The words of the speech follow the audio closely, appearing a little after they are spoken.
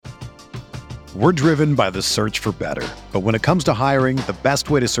We're driven by the search for better. But when it comes to hiring, the best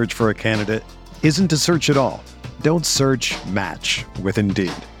way to search for a candidate isn't to search at all. Don't search, match with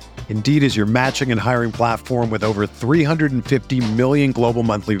Indeed. Indeed is your matching and hiring platform with over 350 million global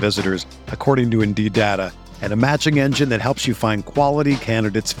monthly visitors, according to Indeed data, and a matching engine that helps you find quality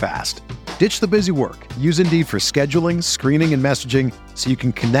candidates fast. Ditch the busy work. Use Indeed for scheduling, screening, and messaging so you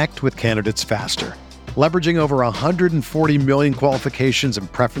can connect with candidates faster. Leveraging over 140 million qualifications and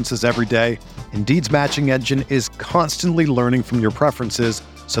preferences every day, Indeed's matching engine is constantly learning from your preferences,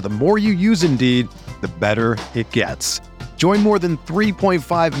 so the more you use Indeed, the better it gets. Join more than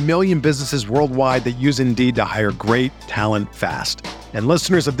 3.5 million businesses worldwide that use Indeed to hire great talent fast. And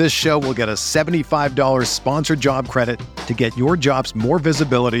listeners of this show will get a $75 sponsored job credit to get your jobs more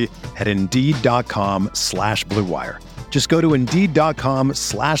visibility at Indeed.com/Blue Wire. Just go to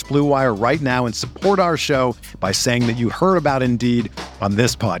Indeed.com/Blue Wire right now and support our show by saying that you heard about Indeed on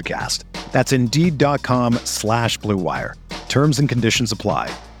this podcast. That's Indeed.com/Blue Wire. Terms and conditions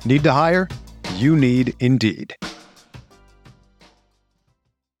apply. Need to hire? You need Indeed.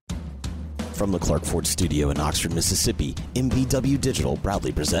 From the Clark Ford Studio in Oxford, Mississippi, MVW Digital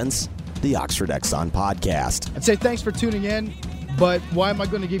proudly presents the Oxford Exxon Podcast. I'd say thanks for tuning in, but why am I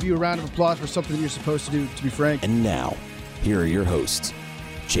going to give you a round of applause for something that you're supposed to do, to be frank? And now, here are your hosts,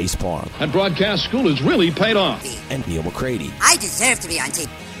 Chase Parham. That broadcast school has really paid off. And Neil McCready. I deserve to be on TV.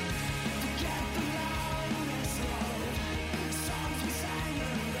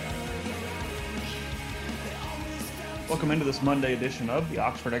 Welcome into this Monday edition of the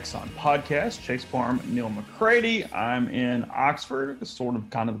Oxford Exxon Podcast. Chase Parham, Neil McCready. I'm in Oxford, sort of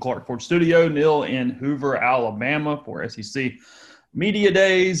kind of the Clark Ford studio. Neil in Hoover, Alabama for SEC Media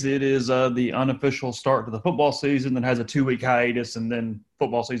Days. It is the unofficial start to the football season that has a 2-week hiatus, and then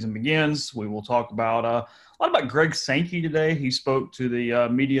football season begins. We will talk about a lot about Greg Sankey today. He spoke to the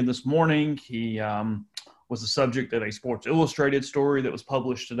media this morning. He was the subject of a Sports Illustrated story that was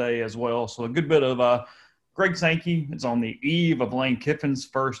published today as well. So a good bit of Greg Sankey is on the eve of Lane Kiffin's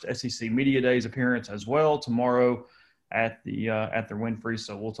first SEC Media Days appearance as well tomorrow at their Winfrey.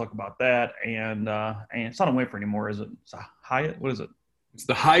 So we'll talk about that. And it's not a Winfrey anymore, is it? It's a Hyatt. What is it? It's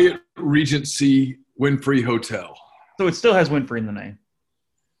the Hyatt Regency Winfrey Hotel. So it still has Winfrey in the name.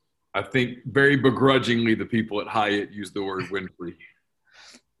 I think very begrudgingly the people at Hyatt use the word Winfrey.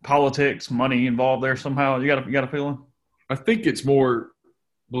 Politics, money involved there somehow. You got a feeling? I think it's more.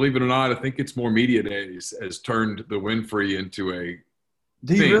 Believe it or not, I think it's more Media Days has turned the Winfrey into a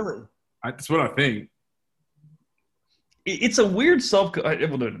Do thing. you really? That's what I think. It's a weird we'll do it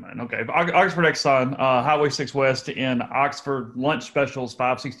in a minute. Okay. Oxford Exxon, Highway 6 West in Oxford. Lunch specials,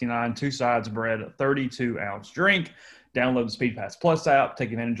 $5.69, 2 sides of bread, a 32-ounce drink. Download the Speed Pass Plus app.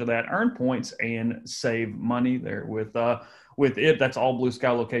 Take advantage of that. Earn points and save money there with it. That's all Blue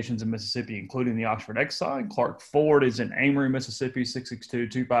Sky locations in Mississippi, including the Oxford Exxon. Clark Ford is in Amory, Mississippi,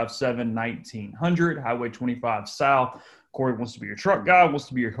 662-257-1900, Highway 25 South. Corey wants to be your truck guy, wants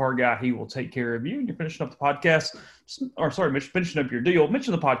to be your car guy. He will take care of you. And you're finishing up the podcast, finishing up your deal.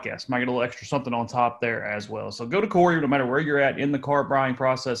 Mention the podcast. Might get a little extra something on top there as well. So go to Corey, no matter where you're at in the car buying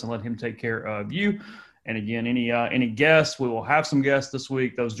process, and let him take care of you. And again, any guests, we will have some guests this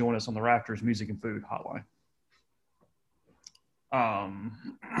week. Those join us on the Rafters Music and Food Hotline.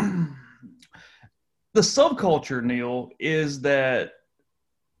 The subculture, Neil, is that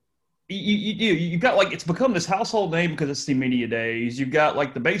you've got it's become this household name because it's the Media Days. You've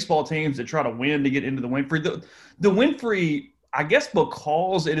got the baseball teams that try to win to get into the Winfrey. The Winfrey, I guess,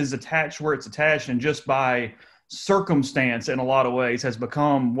 because it is attached where it's attached, and just by circumstance in a lot of ways has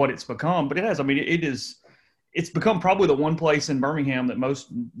become what it's become. But it has. I mean, it's become probably the one place in Birmingham that most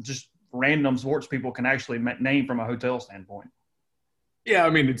just random sports people can actually name from a hotel standpoint. Yeah,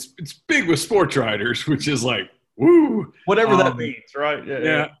 I mean, it's big with sports writers, which is woo. Whatever that means, right?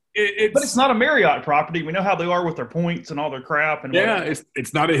 Yeah. But it's not a Marriott property. We know how they are with their points and all their crap. And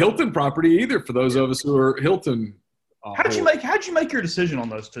it's not a Hilton property either for those of us who are Hilton. How'd you make your decision on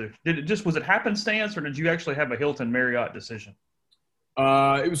those two? Was it happenstance, or did you actually have a Hilton Marriott decision?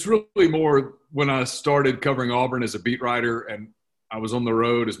 It was really more when I started covering Auburn as a beat writer, and I was on the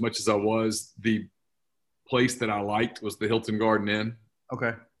road as much as I was. The place that I liked was the Hilton Garden Inn.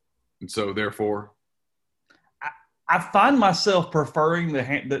 Okay. And so, therefore, I find myself preferring the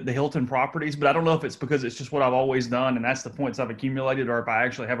Hilton properties, but I don't know if it's because it's just what I've always done and that's the points I've accumulated, or if I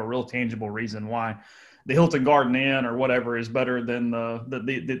actually have a real tangible reason why the Hilton Garden Inn or whatever is better than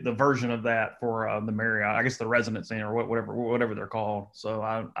the version of that for the Marriott. I guess the Residence Inn or whatever they're called. So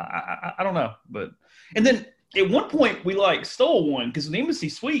I don't know, but and then at one point we stole one because the Embassy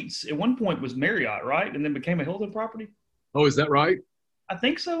Suites at one point was Marriott, right, and then became a Hilton property. Oh, is that right? I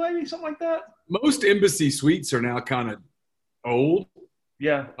think so, maybe something like that. Most Embassy suites are now kind of old.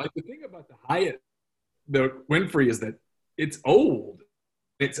 Yeah. Like the thing about the Hyatt, the Winfrey, is that it's old.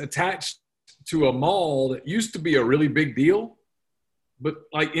 It's attached to a mall that used to be a really big deal, but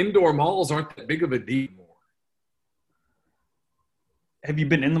like indoor malls aren't that big of a deal anymore. Have you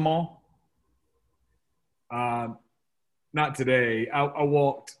been in the mall? Not today. I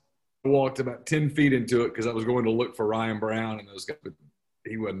walked about 10 feet into it because I was going to look for Ryan Brown and those guys, but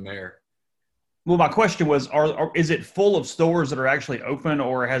he wasn't there. Well, my question was, is it full of stores that are actually open,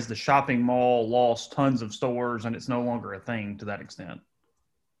 or has the shopping mall lost tons of stores and it's no longer a thing to that extent?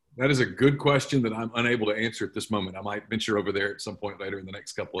 That is a good question that I'm unable to answer at this moment. I might venture over there at some point later in the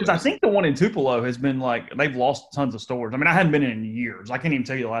next couple of days. Because I think the one in Tupelo has been like, they've lost tons of stores. I mean, I hadn't been in years. I can't even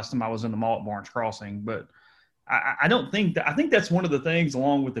tell you the last time I was in the mall at Barnes Crossing, but I don't think that – I think that's one of the things,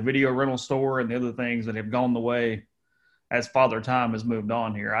 along with the video rental store and the other things that have gone the way as Father Time has moved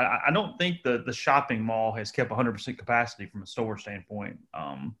on here. I don't think the shopping mall has kept 100% capacity from a store standpoint.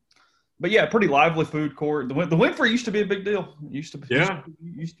 But yeah, pretty lively food court. The Winfrey used to be a big deal. Used to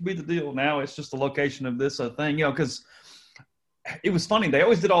be the deal. Now it's just the location of this thing, because it was funny. They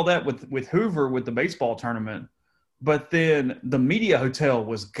always did all that with Hoover with the baseball tournament, but then the media hotel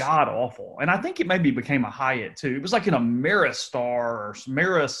was god awful, and I think it maybe became a Hyatt too. It was like in a Maristar or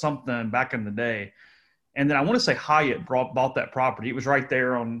Maris something back in the day. And then I want to say Hyatt bought that property. It was right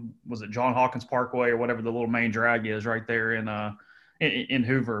there on, was it John Hawkins Parkway or whatever the little main drag is, right there in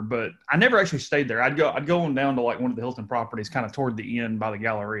Hoover. But I never actually stayed there. I'd go on down to like one of the Hilton properties, kind of toward the end by the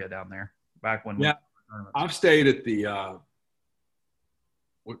Galleria down there. Back when. Yeah, I've stayed at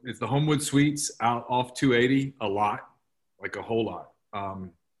it's the Homewood Suites out off 280 a lot, like a whole lot.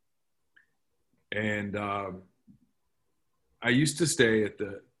 I used to stay at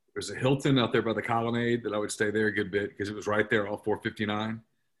there's a Hilton out there by the Colonnade that I would stay there a good bit because it was right there off 459.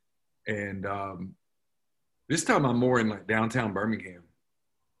 And this time I'm more in like downtown Birmingham.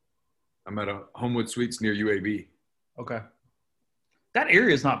 I'm at a Homewood Suites near UAB. Okay. That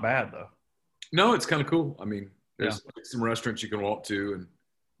area is not bad though. No, it's kind of cool. I mean, there's some restaurants you can walk to and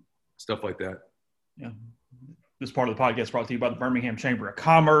stuff like that. Yeah. This part of the podcast is brought to you by the Birmingham Chamber of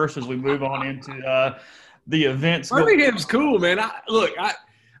Commerce as we move on into the events. Birmingham's cool, man.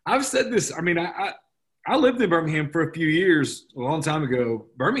 I've said this. I mean, I lived in Birmingham for a few years, a long time ago.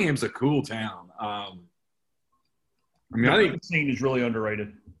 Birmingham's a cool town. I think the scene is really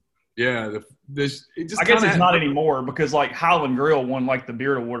underrated. Yeah, I guess it's not anymore because like Highland Grill won like the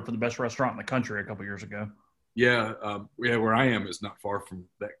Beard Award for the best restaurant in the country a couple years ago. Yeah, where I am is not far from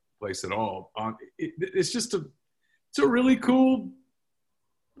that place at all. It's just it's a really cool.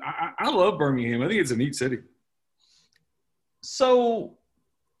 I love Birmingham. I think it's a neat city. So,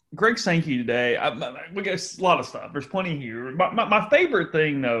 Greg Sankey today, we got a lot of stuff. There's plenty here. My favorite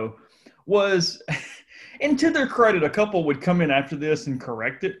thing, though, was, and to their credit, a couple would come in after this and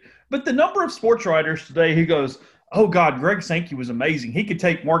correct it, but the number of sports writers today who goes, oh, God, Greg Sankey was amazing. He could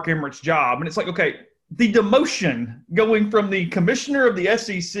take Mark Emmert's job. And it's like, okay, the demotion going from the commissioner of the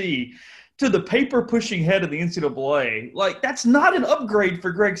SEC to the paper-pushing head of the NCAA, like, that's not an upgrade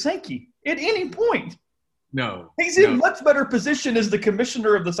for Greg Sankey at any point. No. He's in much better position as the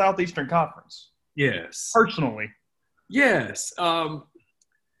commissioner of the Southeastern Conference. Yes. Personally. Yes.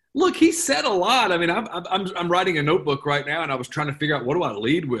 Look, he said a lot. I mean, I'm writing a notebook right now, and I was trying to figure out what do I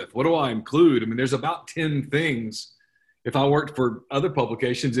lead with? What do I include? I mean, there's about 10 things. If I worked for other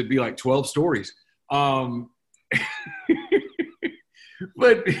publications, it'd be like 12 stories. But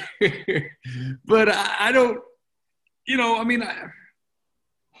I don't, I mean,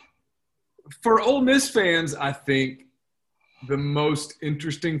 for Ole Miss fans, I think the most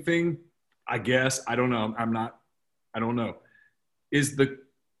interesting thing, I guess, I don't know, is the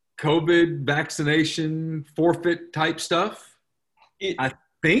COVID vaccination forfeit type stuff. I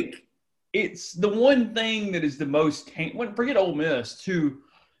think it's the one thing that is the most forget Ole Miss to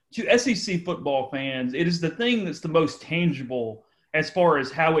SEC football fans. It is the thing that's the most tangible as far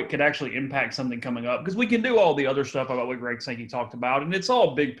as how it could actually impact something coming up. Because we can do all the other stuff about what Greg Sankey talked about, and it's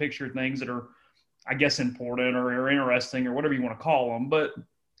all big picture things that are, I guess, important or interesting or whatever you want to call them. But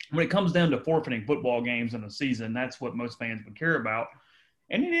when it comes down to forfeiting football games in a season, that's what most fans would care about.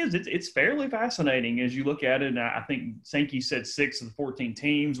 And it's fairly fascinating as you look at it. And I think Sankey said 6 of the 14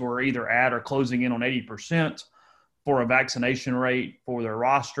 teams were either at or closing in on 80% for a vaccination rate for their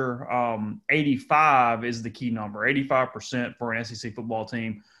roster. 85 is the key number. 85% for an SEC football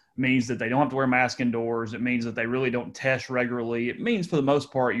team means that they don't have to wear a mask indoors. It means that they really don't test regularly. It means for the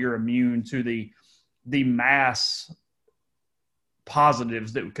most part you're immune to the mass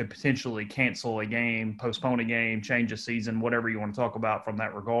positives that could potentially cancel a game, postpone a game, change a season, whatever you want to talk about from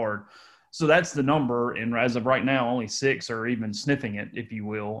that regard. So that's the number, and as of right now, only 6 are even sniffing it, if you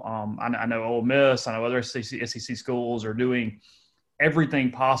will. I know Ole Miss, I know other SEC schools are doing everything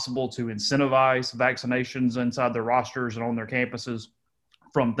possible to incentivize vaccinations inside their rosters and on their campuses,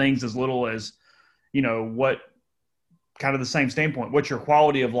 from things as little as, what kind of the same standpoint, what your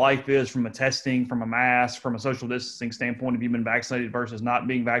quality of life is from a testing, from a mask, from a social distancing standpoint, if you've been vaccinated versus not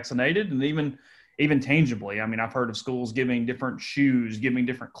being vaccinated, and even tangibly. I mean, I've heard of schools giving different shoes, giving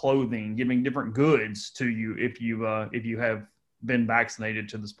different clothing, giving different goods to you if you have been vaccinated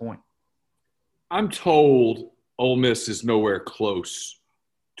to this point. I'm told Ole Miss is nowhere close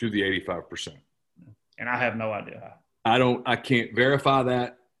to the 85%. And I have no idea. I can't verify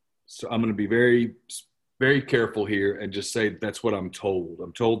that. So I'm going to be very, very careful here and just say that's what I'm told.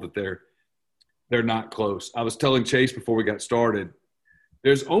 I'm told that they're not close. I was telling Chase before we got started,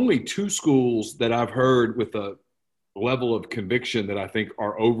 there's only 2 schools that I've heard with a level of conviction that I think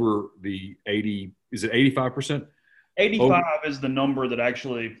are over the 80. Is it 85%? 85 is the number that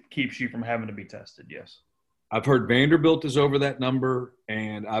actually keeps you from having to be tested, yes. I've heard Vanderbilt is over that number,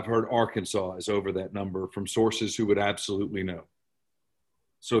 and I've heard Arkansas is over that number from sources who would absolutely know.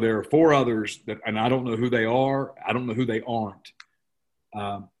 So there are 4 others that, and I don't know who they are. I don't know who they aren't.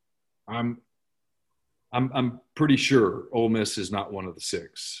 I'm pretty sure Ole Miss is not one of the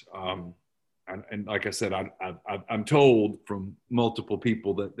 6. And like I said, I'm told from multiple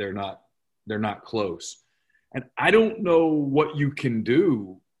people that they're not close. And I don't know what you can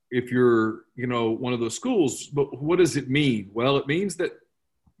do if you're, one of those schools, but what does it mean? Well, it means that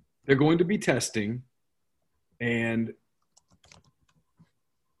they're going to be testing, and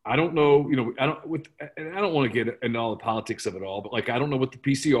I don't know, I don't want to get into all the politics of it all, but I don't know what the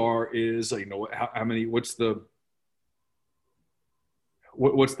PCR is, how many, what's the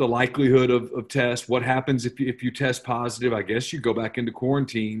likelihood of test? What happens if you test positive? I guess you go back into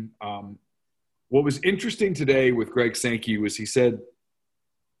quarantine. What was interesting today with Greg Sankey was he said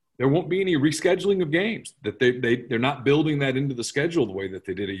there won't be any rescheduling of games, that they're not building that into the schedule the way that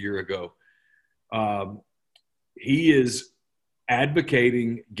they did a year ago. He is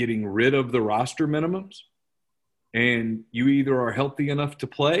advocating getting rid of the roster minimums, and you either are healthy enough to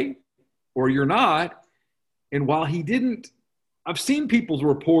play or you're not. And while he didn't, I've seen people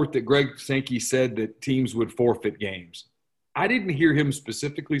report that Greg Sankey said that teams would forfeit games. I didn't hear him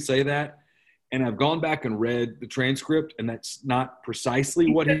specifically say that. And I've gone back and read the transcript, and that's not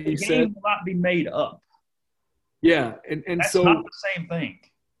precisely what he said. The game will not be made up. Yeah, and that's so not the same thing.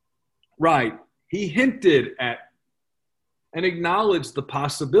 Right. He hinted at and acknowledged the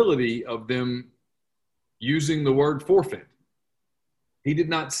possibility of them using the word forfeit. He did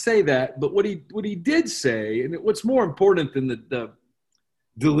not say that, but what he did say, and what's more important than the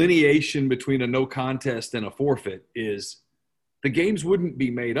delineation between a no contest and a forfeit, is the games wouldn't be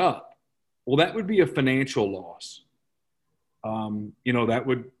made up. Well, that would be a financial loss. That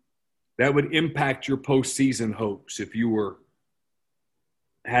would impact your postseason hopes if you were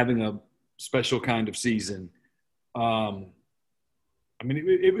having a special kind of season.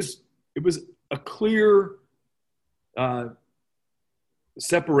 It was a clear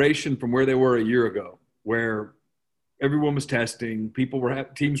separation from where they were a year ago, where everyone was testing,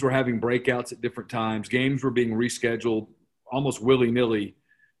 teams were having breakouts at different times, games were being rescheduled almost willy-nilly.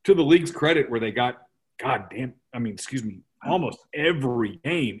 To the league's credit, where they got, almost every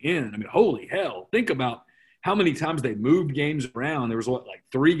game in. Holy hell. Think about how many times they moved games around. There was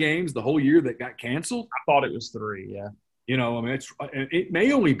 3 games the whole year that got canceled? I thought it was 3, yeah. It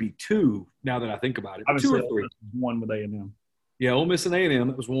may only be 2 now that I think about it. I would 2 or say 3. One with A&M. Yeah, Ole Miss and A&M,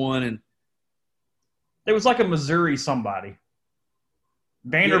 that was 1. And it was like a Missouri somebody.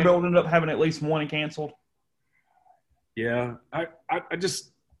 Vanderbilt ended up having at least 1 canceled. Yeah, I just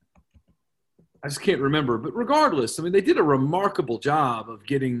can't remember. But regardless, they did a remarkable job of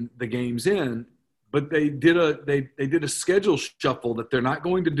getting the games in, but they did a schedule shuffle that they're not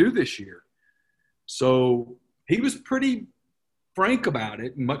going to do this year. So he was pretty frank about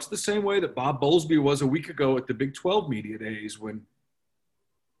it, in much the same way that Bob Bowlesby was a week ago at the Big 12 Media Days, when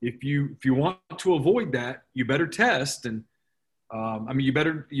if you want to avoid that, you better test, and you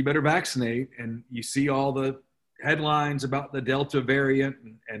better vaccinate. And you see all the headlines about the Delta variant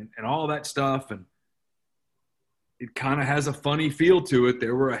and all that stuff, and it kind of has a funny feel to it.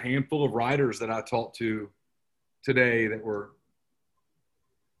 There were a handful of writers that I talked to today that were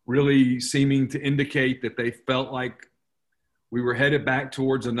really seeming to indicate that they felt like we were headed back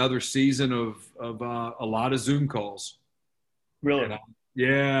towards another season of a lot of Zoom calls. Really? And,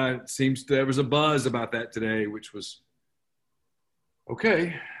 yeah, it seems there was a buzz about that today, which was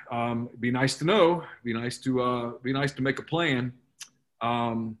Okay. Be nice to know. Be nice to make a plan.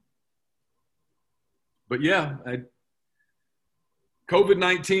 But yeah,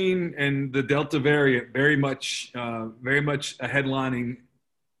 COVID-19 and the Delta variant very much a headlining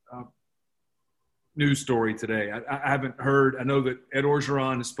news story today. I haven't heard. I know that Ed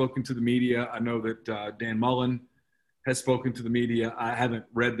Orgeron has spoken to the media. I know that Dan Mullen has spoken to the media. I haven't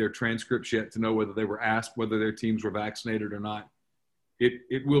read their transcripts yet to know whether they were asked whether their teams were vaccinated or not.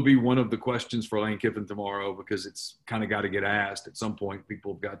 It will be one of the questions for Lane Kiffin tomorrow because it's kind of got to get asked at some point.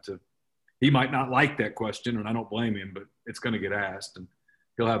 People have got to – he might not like that question, and I don't blame him, but it's going to get asked, and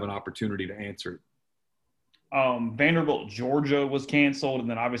he'll have an opportunity to answer it. Vanderbilt, Georgia was canceled, and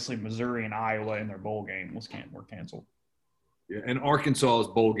then obviously Missouri and Iowa in their bowl game were canceled. Yeah, and Arkansas's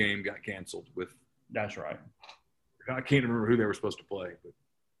bowl game got canceled with – That's right. I can't remember who they were supposed to play. But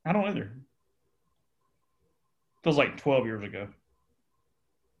I don't either. Feels like 12 years ago.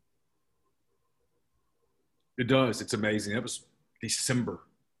 It does. It's amazing. That was December.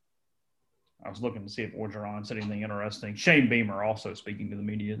 I was looking to see if Orgeron said anything interesting. Shane Beamer also speaking to the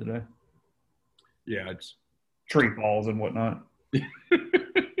media today. Yeah, it's tree falls and whatnot.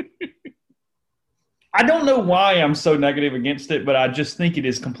 I don't know why I'm so negative against it, but I just think it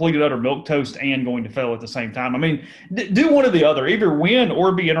is complete and utter milquetoast and going to fail at the same time. I mean, do one or the other, either win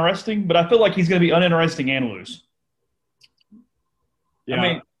or be interesting, but I feel like he's going to be uninteresting and lose. Yeah. I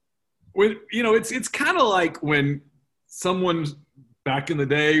mean, it's kind of like when someone back in the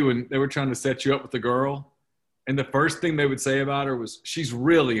day when they were trying to set you up with a girl, and the first thing they would say about her was, she's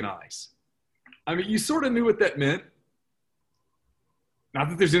really nice. I mean, you sort of knew what that meant. Not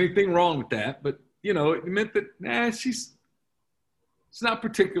that there's anything wrong with that, but, it meant that, she's not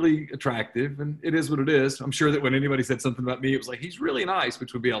particularly attractive, and it is what it is. I'm sure that when anybody said something about me, it was like, he's really nice,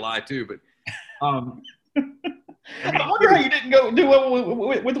 which would be a lie too, but I wonder how you didn't go do well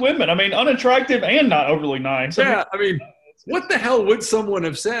with women. I mean, unattractive and not overly nice. Yeah, I mean, what the hell would someone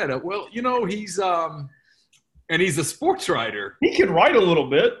have said? Well, he's and he's a sports writer. He can write a little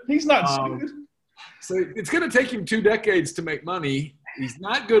bit. He's not stupid. So it's going to take him 2 decades to make money. He's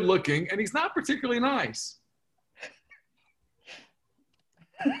not good looking, and he's not particularly nice.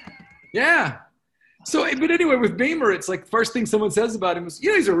 Yeah. So, but anyway, with Beamer, it's like the first thing someone says about him is,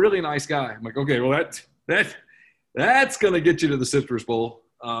 he's a really nice guy. I'm like, okay, well, that's going to get you to the Citrus Bowl.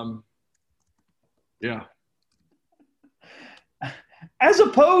 Yeah. As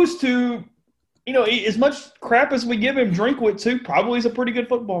opposed to, as much crap as we give him, Drinkwitz, who probably is a pretty good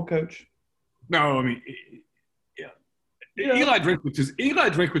football coach. No, I mean, yeah. Eli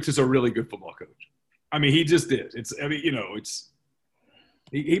Drinkwitz is a really good football coach. I mean, he just is.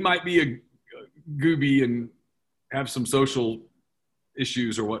 He might be a gooby and have some social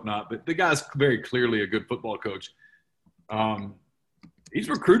issues or whatnot, but the guy's very clearly a good football coach. He's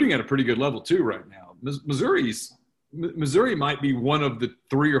recruiting at a pretty good level too right now. Missouri might be one of the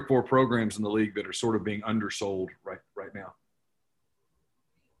 3 or 4 programs in the league that are sort of being undersold right now.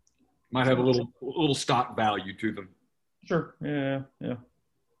 Might have a little stock value to them. Sure. Yeah.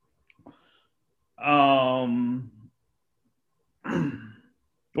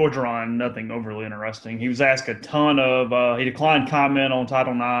 Orgeron, nothing overly interesting. He was asked a ton of he declined comment on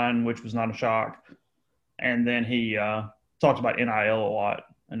Title IX, which was not a shock. And then he talked about NIL a lot,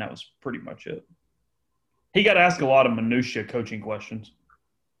 and that was pretty much it. He got asked a lot of minutia coaching questions.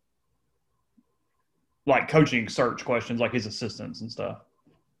 Like coaching search questions, like his assistants and stuff.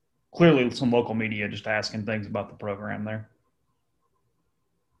 Clearly some local media just asking things about the program there.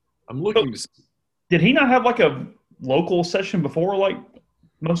 I'm looking to – did he not have like a local session before like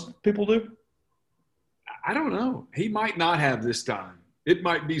most people do? I don't know. He might not have this time. It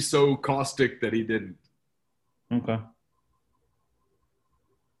might be so caustic that he didn't. Okay.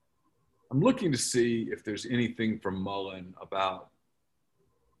 I'm looking to see if there's anything from Mullen about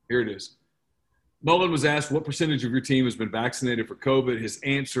 – here it is. Mullen was asked what percentage of your team has been vaccinated for COVID. His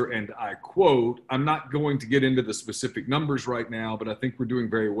answer, and I quote, I'm not going to get into the specific numbers right now, but I think we're doing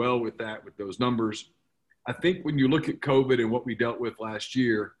very well with those numbers. I think when you look at COVID and what we dealt with last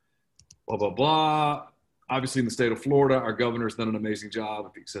year, blah, blah, blah. Obviously in the state of Florida, our governor's done an amazing job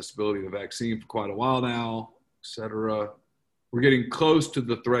with the accessibility of the vaccine for quite a while now, et cetera. We're getting close to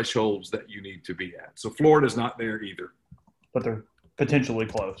the thresholds that you need to be at. So Florida's not there either. But they're potentially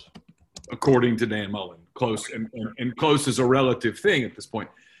close. According to Dan Mullen, close and close is a relative thing at this point.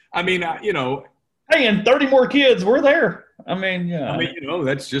 I mean, hey, and 30 more kids, we're there. I mean, yeah.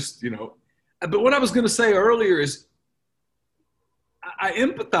 That's just, But what I was going to say earlier is I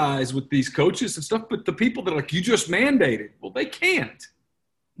empathize with these coaches and stuff, but the people that are like, you just mandated. Well, they can't.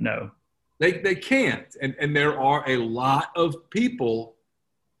 No. They can't. And there are a lot of people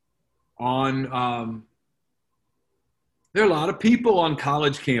on there are a lot of people on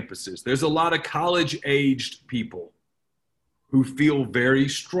college campuses. There's a lot of college-aged people who feel very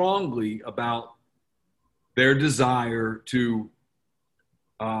strongly about their desire to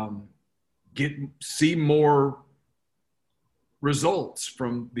see more results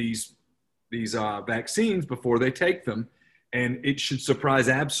from these vaccines before they take them. And it should surprise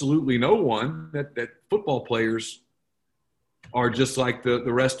absolutely no one that football players are just like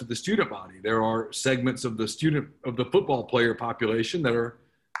the rest of the student body. There are segments of the football player population that are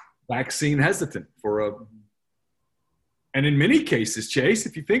vaccine hesitant and in many cases, Chase,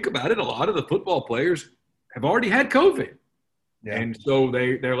 if you think about it, a lot of the football players have already had COVID. Yeah. And so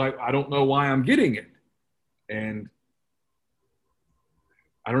they're like, I don't know why I'm getting it. And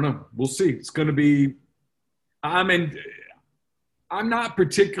I don't know. We'll see. It's going to be – I'm not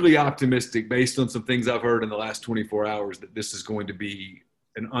particularly optimistic based on some things I've heard in the last 24 hours that this is going to be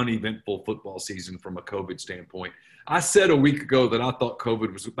an uneventful football season from a COVID standpoint. I said a week ago that I thought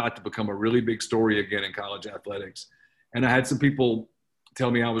COVID was about to become a really big story again in college athletics. And I had some people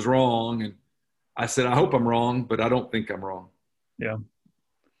tell me I was wrong. And I said, I hope I'm wrong, but I don't think I'm wrong. Yeah.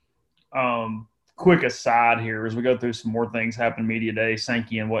 Quick aside here as we go through some more things happening media day,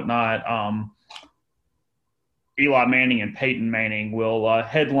 Sankey and whatnot. Eli Manning and Peyton Manning will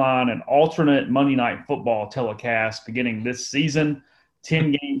headline an alternate Monday Night Football telecast beginning this season.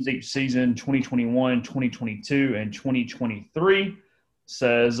 10 games each season, 2021, 2022, and 2023.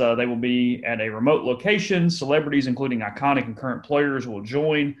 Says they will be at a remote location. Celebrities, including iconic and current players, will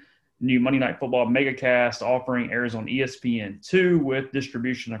join. New Monday Night Football megacast offering airs on ESPN2 with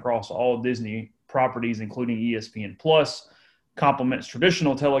distribution across all Disney properties, including ESPN Plus. Complements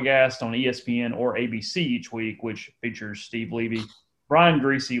traditional telecast on ESPN or ABC each week, which features Steve Levy, Brian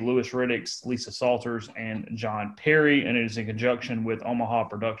Greasy, Louis Riddick, Lisa Salters, and John Perry. And it is in conjunction with Omaha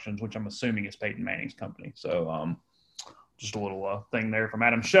Productions, which I'm assuming is Peyton Manning's company. So just a little thing there from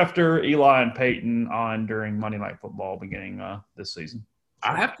Adam Schefter, Eli and Peyton on during Monday Night Football beginning this season.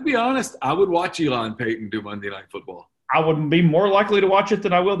 I have to be honest, I would watch Eli and Peyton do Monday Night Football. I would be more likely to watch it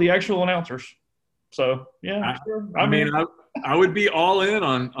than I will the actual announcers. So, yeah, sure. I would be all in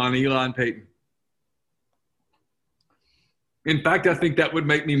on Eli and Peyton. In fact, I think that would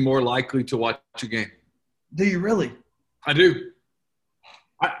make me more likely to watch a game. Do you really? I do.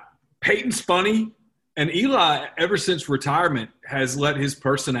 Peyton's funny. And Eli, ever since retirement, has let his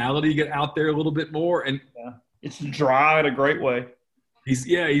personality get out there a little bit more. And it's dry in a great way.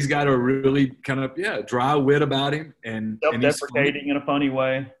 He's got a really kind of dry wit about him, and self-deprecating in a funny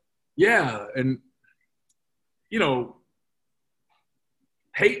way. Yeah, and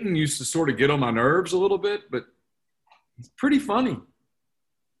Peyton used to sort of get on my nerves a little bit, but he's pretty funny.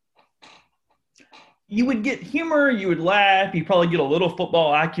 You would get humor, you would laugh, you probably get a little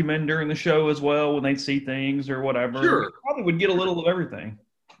football acumen during the show as well when they'd see things or whatever. Sure. You probably would get a little of everything.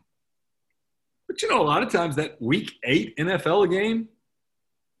 But a lot of times that Week 8 NFL game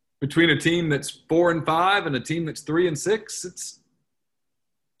between a team that's 4-5 and a team that's 3-6,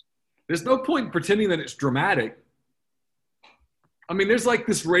 there's no point in pretending that it's dramatic. I mean, there's like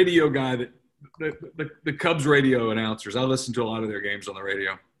this radio guy that the Cubs radio announcers. I listen to a lot of their games on the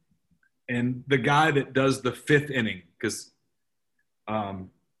radio. And the guy that does the fifth inning, because Pat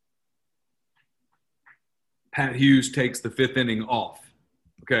Hughes takes the fifth inning off,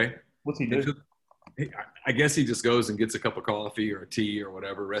 okay? What's he do? I guess he just goes and gets a cup of coffee or a tea or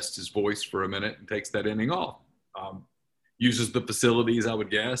whatever, rests his voice for a minute and takes that inning off. Uses the facilities, I would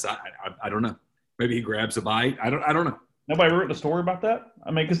guess. I don't know. Maybe he grabs a bite. I don't know. Nobody wrote a story about that?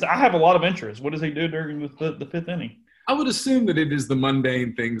 I mean, because I have a lot of interest. What does he do during the fifth inning? I would assume that it is the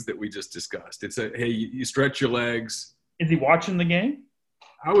mundane things that we just discussed. It's hey, you stretch your legs. Is he watching the game?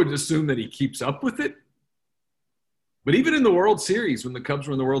 I would assume that he keeps up with it. But even in the World Series, when the Cubs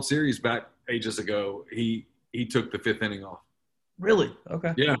were in the World Series back ages ago, he took the fifth inning off. Really?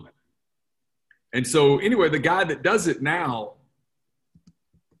 Okay. Yeah. And so anyway, the guy that does it now,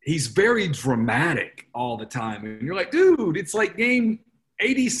 he's very dramatic all the time. And you're like, dude, it's like game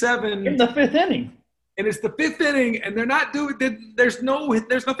 87. In the fifth inning. And it's the fifth inning, and they're not doing – there's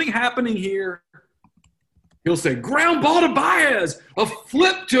nothing happening here. He'll say, ground ball to Baez, a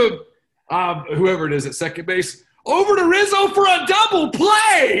flip to whoever it is at second base, over to Rizzo for a double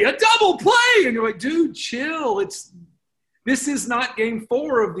play. And you're like, dude, chill. This is not game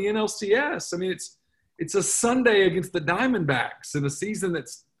 4 of the NLCS. I mean, it's a Sunday against the Diamondbacks in a season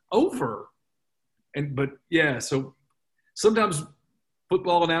that's over. So sometimes –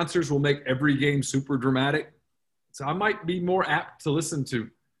 football announcers will make every game super dramatic. So I might be more apt to listen to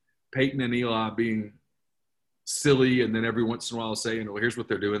Peyton and Eli being silly, and then every once in a while saying, well, here's what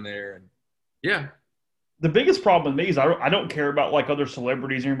they're doing there. And yeah. The biggest problem with me is I don't care about like other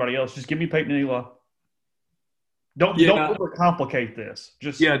celebrities or anybody else. Just give me Peyton and Eli. Don't overcomplicate this.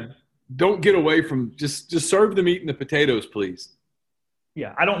 Don't get away from just serve the meat and the potatoes, please.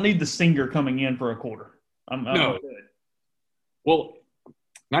 Yeah, I don't need the singer coming in for a quarter. I'm good. Well,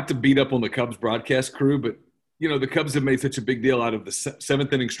 not to beat up on the Cubs broadcast crew, but the Cubs have made such a big deal out of the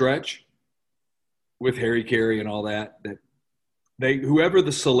seventh inning stretch with Harry Carey and all that whoever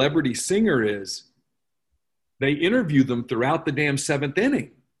the celebrity singer is, they interview them throughout the damn seventh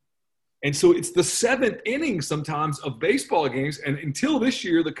inning. And so it's the seventh inning sometimes of baseball games. And until this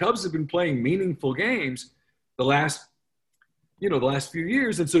year, the Cubs have been playing meaningful games the last few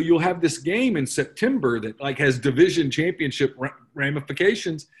years. And so you'll have this game in September that like has division championship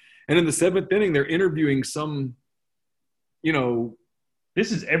ramifications. And in the seventh inning, they're interviewing some,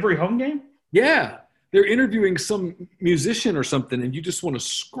 This is every home game? Yeah. They're interviewing some musician or something, and you just want to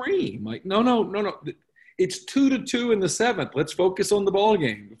scream. Like, no. It's 2-2 in the seventh. Let's focus on the ball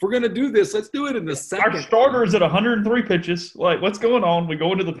game. If we're going to do this, let's do it in the second. Our starter is at 103 pitches. Like, what's going on? We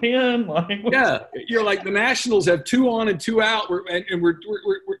go into the pen? Yeah. You're like the Nationals have 2 on and 2 out, and we're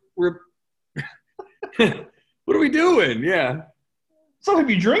what are we doing? Yeah. So have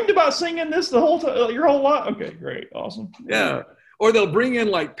you dreamed about singing this your whole life? Okay, great. Awesome. Yeah. Or they'll bring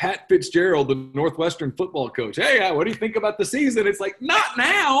in like Pat Fitzgerald, the Northwestern football coach. Hey, what do you think about the season? It's like, not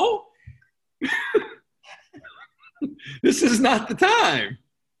now. This is not the time.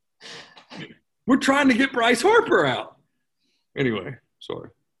 We're trying to get Bryce Harper out. Anyway, sorry.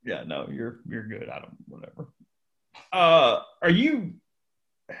 Yeah, no, you're good. Whatever.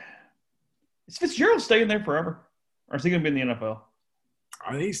 Is Fitzgerald staying there forever? Or is he going to be in the NFL?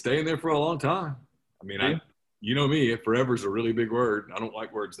 I think he's staying there for a long time. I mean, you know me, forever is a really big word. I don't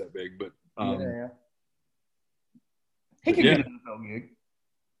like words that big, but he could get an NFL gig.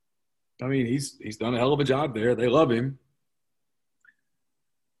 I mean, he's done a hell of a job there. They love him.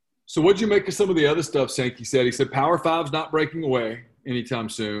 So what'd you make of some of the other stuff Sankey said? He said Power Five's not breaking away anytime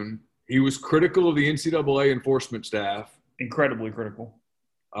soon. He was critical of the NCAA enforcement staff. Incredibly critical.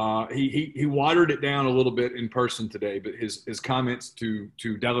 He watered it down a little bit in person today, but his comments to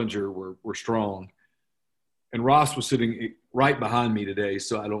Dellinger were strong. And Ross was sitting right behind me today,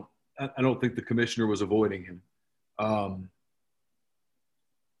 so I don't think the commissioner was avoiding him.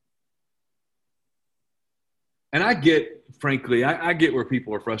 And I get, frankly, I get where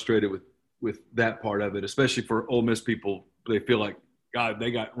people are frustrated with that part of it, especially for Ole Miss people. They feel like, God,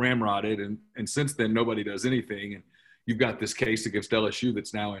 they got ramrodded, and since then nobody does anything. And you've got this case against LSU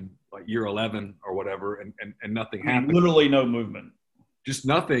that's now in like year 11 or whatever, and nothing happened. Literally no movement. Just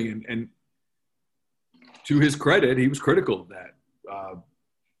nothing. And to his credit, he was critical of that.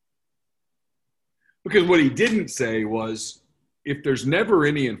 Because what he didn't say was, if there's never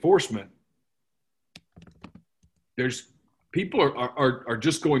any enforcement, people are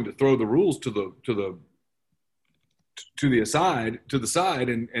just going to throw the rules to the side,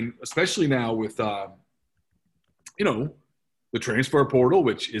 and especially now with the transfer portal,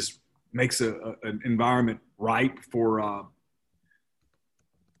 which makes an environment ripe for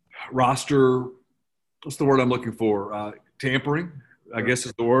roster. What's the word I'm looking for? Tampering, I guess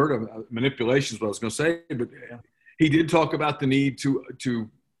is the word. Manipulation is what I was going to say. But he did talk about the need to.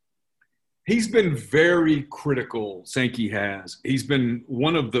 He's been very critical. Sankey has. He's been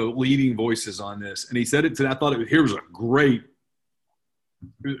one of the leading voices on this, and he said it today. I thought here was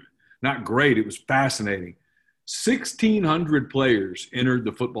not great. It was fascinating. 1,600 players entered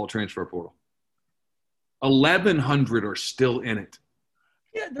the football transfer portal. 1,100 are still in it.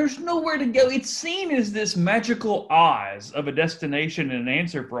 Yeah, there's nowhere to go. It's seen as this magical oz of a destination and an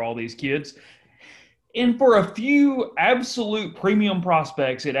answer for all these kids. And for a few absolute premium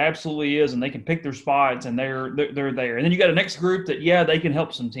prospects, it absolutely is, and they can pick their spots, and they're there. And then you got a next group that, they can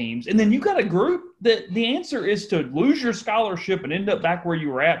help some teams. And then you got a group that the answer is to lose your scholarship and end up back where you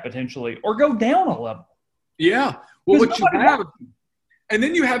were at potentially, or go down a level. Yeah. Well, what you have – and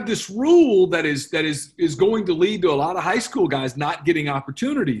then you have this rule that is going to lead to a lot of high school guys not getting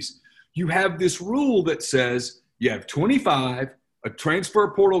opportunities. You have this rule that says you have 25 – a transfer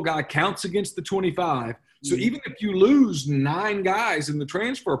portal guy counts against the 25. So even if you lose 9 guys in the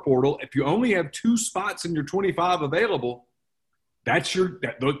transfer portal, if you only have 2 spots in your 25 available, that's your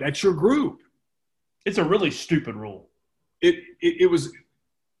group. It's a really stupid rule. It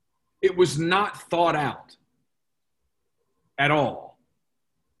was not thought out at all,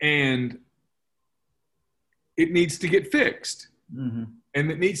 and it needs to get fixed. Mm-hmm. And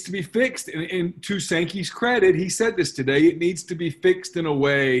it needs to be fixed. And to Sankey's credit, he said this today, it needs to be fixed in a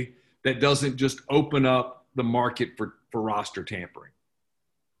way that doesn't just open up the market for roster tampering.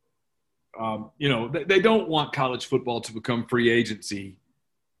 They don't want college football to become free agency.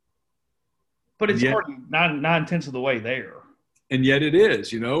 But it's already 9/10 of the way there. And yet it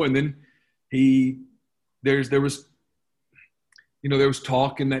is, and then there was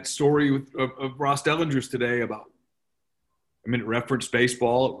talk in that story of Ross Dellinger's today about, it referenced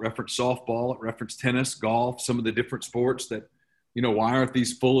baseball, it referenced softball, it referenced tennis, golf, some of the different sports that, why aren't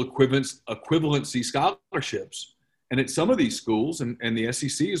these full equivalency scholarships? And at some of these schools, and the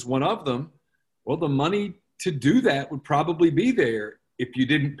SEC is one of them, well, the money to do that would probably be there if you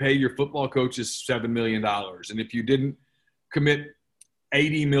didn't pay your football coaches $7 million. And if you didn't commit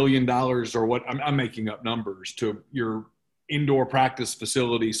 $80 million or what, I'm making up numbers, to your indoor practice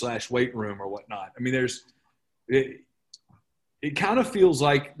facility / weight room or whatnot. It kind of feels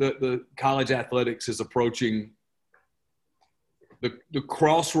like the college athletics is approaching the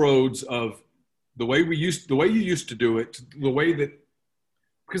crossroads of the way you used to do it, the way that,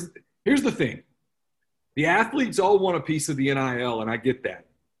 because here's the thing. The athletes all want a piece of the NIL, and I get that.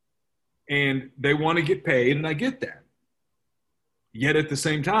 And they want to get paid, and I get that. Yet at the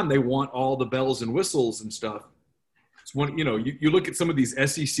same time, they want all the bells and whistles and stuff. It's one, you look at some of these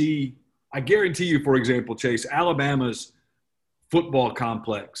SEC, I guarantee you, for example, Chase, Alabama's football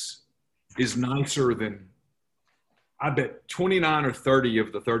complex is nicer than, I bet, 29 or 30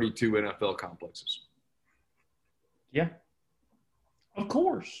 of the 32 NFL complexes. Yeah. Of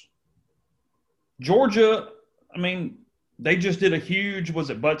course. Georgia, they just did a huge, was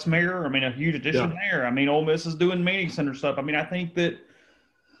it Butts-Mehre? A huge addition there. Ole Miss is doing meeting center stuff. I think that,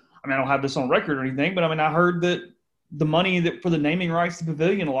 I don't have this on record or anything, but I heard that the money for the naming rights to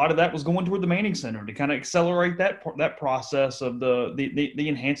Pavilion, a lot of that was going toward the Manning Center to kind of accelerate that process of the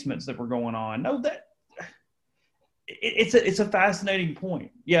enhancements that were going on. No, that it's a fascinating point.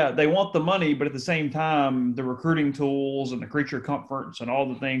 Yeah, they want the money, but at the same time, the recruiting tools and the creature comforts and all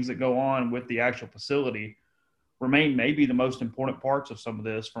the things that go on with the actual facility remain maybe the most important parts of some of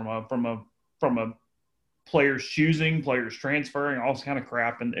this, from a players choosing, players transferring, all this kind of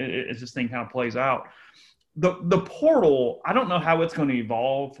crap, and it's this thing kind of plays out. The portal, I don't know how it's going to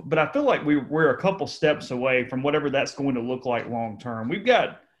evolve, but I feel like we're a couple steps away from whatever that's going to look like long term. We've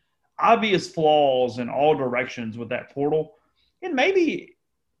got obvious flaws in all directions with that portal, and maybe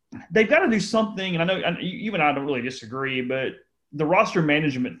they've got to do something. And I know you and I don't really disagree, but the roster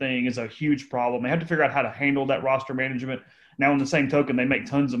management thing is a huge problem. They have to figure out how to handle that roster management. Now, in the same token, they make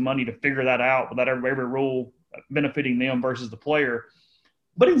tons of money to figure that out without every rule benefiting them versus the player.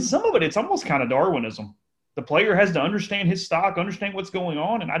 But in some of it, it's almost kind of Darwinism. The player has to understand his stock, understand what's going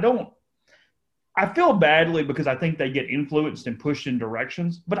on. And I feel badly because I think they get influenced and pushed in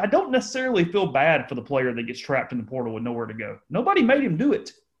directions, but I don't necessarily feel bad for the player that gets trapped in the portal with nowhere to go. Nobody made him do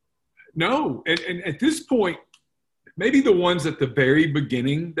it. No. And at this point, maybe the ones at the very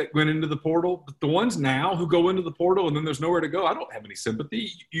beginning that went into the portal, but the ones now who go into the portal and then there's nowhere to go, I don't have any sympathy.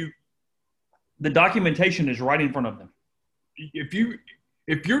 The documentation is right in front of them. If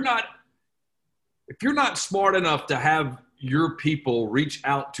you're not smart enough to have your people reach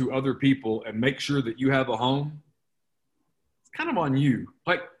out to other people and make sure that you have a home, it's kind of on you.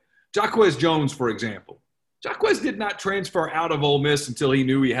 Like Jaquez Jones, for example. Jaquez did not transfer out of Ole Miss until he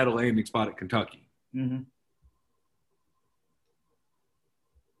knew he had a landing spot at Kentucky. Mm-hmm.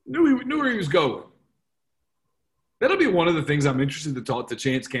 Knew where he was going. That'll be one of the things I'm interested to talk to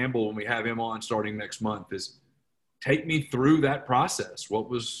Chance Campbell when we have him on starting next month, is take me through that process. What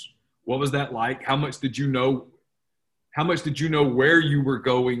was that like? How much did you know where you were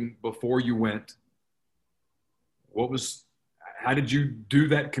going before you went? How did you do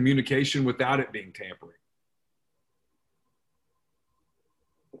that communication without it being tampering?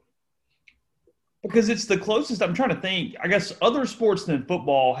 Because it's the closest. I'm trying to think. I guess other sports than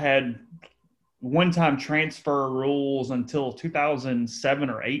football had one-time transfer rules until 2007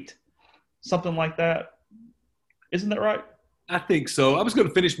 or 8, something like that. Isn't that right? I think so. I was going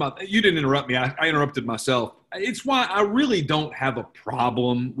to finish you didn't interrupt me. I interrupted myself. It's why I really don't have a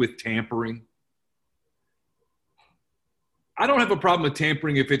problem with tampering. I don't have a problem with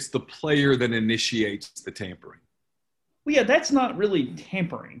tampering if it's the player that initiates the tampering. Well, yeah, that's not really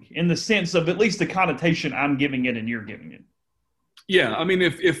tampering in the sense of at least the connotation I'm giving it and you're giving it. Yeah,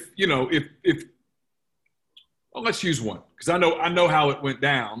 if well, let's use one, because I know how it went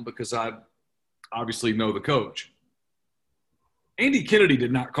down because I obviously know the coach. Andy Kennedy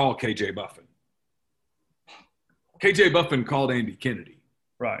did not call KJ Buffin. KJ Buffin called Andy Kennedy.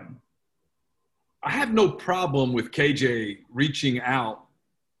 Right. I have no problem with KJ reaching out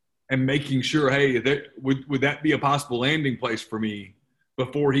and making sure, hey, would that be a possible landing place for me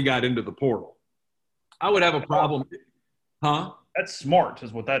before he got into the portal. I would have a problem. Huh? That's smart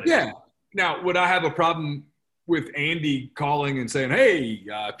is what that is. Yeah. Now, would I have a problem with Andy calling and saying, hey,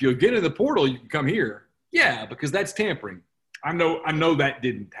 if you get in the portal, you can come here? Yeah, because that's tampering. I know that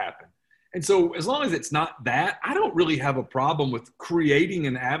didn't happen. And so as long as it's not that, I don't really have a problem with creating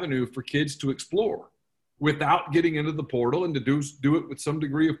an avenue for kids to explore without getting into the portal and to do it with some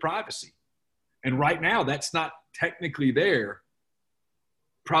degree of privacy. And right now, that's not technically there.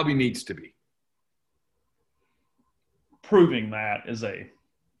 Probably needs to be. Proving that is a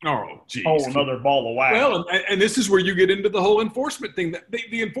whole another ball of wax. Well, and this is where you get into the whole enforcement thing. That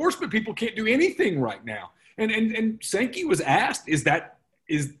the enforcement people can't do anything right now. And Sankey was asked, is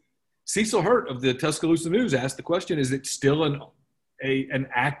Cecil Hurt of the Tuscaloosa News asked the question, is it still an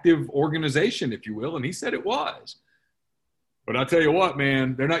active organization, if you will? And he said it was. But I'll tell you what,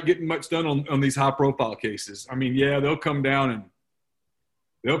 man, they're not getting much done on these high-profile cases. I mean, yeah, they'll come down and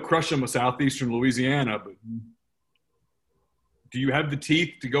they'll crush them with southeastern Louisiana, but do you have the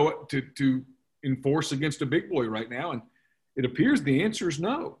teeth to go to enforce against a big boy right now? And it appears the answer is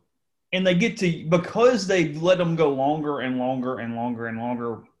no. And they get to, because they let them go longer and longer and longer and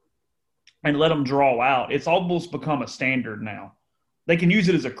longer and let them draw out, it's almost become a standard now. They can use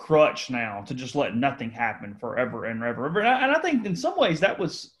it as a crutch now to just let nothing happen forever and ever. And I think in some ways that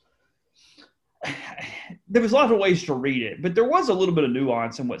was – there was a lot of ways to read it, but there was a little bit of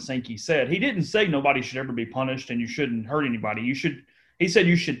nuance in what Sankey said. He didn't say nobody should ever be punished and you shouldn't hurt anybody. He said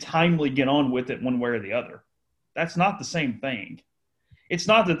you should timely get on with it one way or the other. That's not the same thing. It's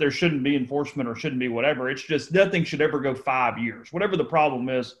not that there shouldn't be enforcement or shouldn't be whatever. It's just nothing should ever go 5 years. Whatever the problem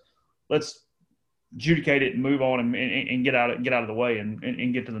is, let's adjudicate it and move on and get out of the way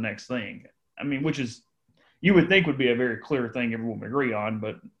and get to the next thing. I mean, which is you would think would be a very clear thing everyone would agree on,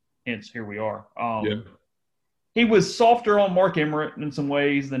 but hence here we are. He was softer on Mark Emmert in some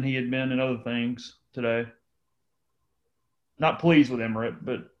ways than he had been in other things today. Not pleased with Emmert,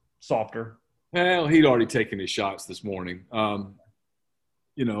 but softer. Well, he'd already taken his shots this morning.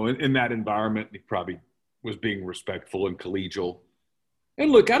 In that environment, he probably was being respectful and collegial.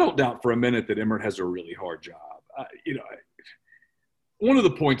 And look, I don't doubt for a minute that Emmert has a really hard job. One of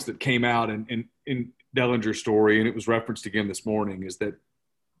the points that came out in Dellinger's story, and it was referenced again this morning, is that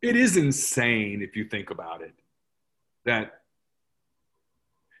it is insane if you think about it, that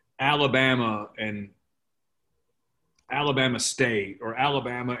Alabama and Alabama State or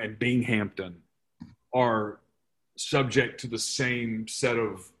Alabama and Binghamton are subject to the same set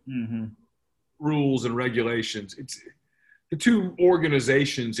of rules and regulations. It's the two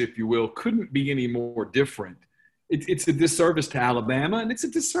organizations, if you will, couldn't be any more different. It's a disservice to Alabama, and it's a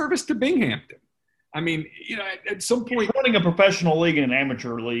disservice to Binghamton. I mean, at some point – you're running a professional league and an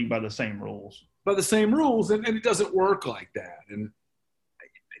amateur league by the same rules. By the same rules, and it doesn't work like that. And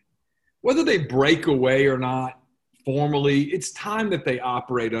whether they break away or not formally, it's time that they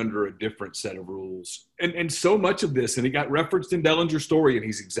operate under a different set of rules. And so much of this, and it got referenced in Dellinger's story, and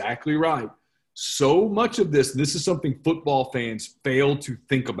he's exactly right. So much of this, and this is something football fans fail to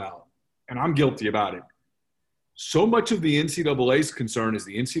think about, and I'm guilty about it. So much of the NCAA's concern is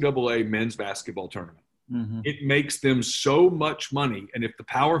the NCAA men's basketball tournament. Mm-hmm. It makes them so much money, and if the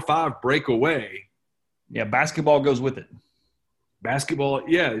Power Five break away – yeah, basketball goes with it. Basketball,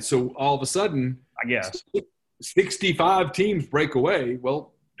 yeah. So all of a sudden – I guess. 65 teams break away.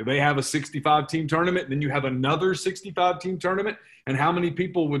 Well, do they have a 65-team tournament? And then you have another 65-team tournament? And how many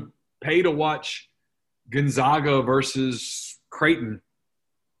people would pay to watch Gonzaga versus Creighton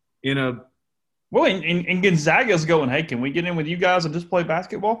in a – well, and Gonzaga's going, hey, can we get in with you guys and just play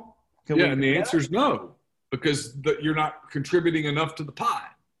basketball? And the answer is no, because you're not contributing enough to the pie.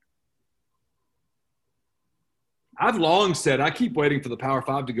 I've long said, I keep waiting for the Power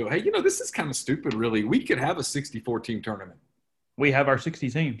Five to go, hey, this is kind of stupid, really. We could have a 64-team tournament. We have our 60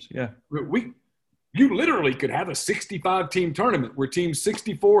 teams, yeah. You literally could have a 65-team tournament where teams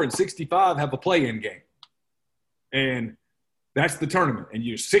 64 and 65 have a play-in game. And that's the tournament. And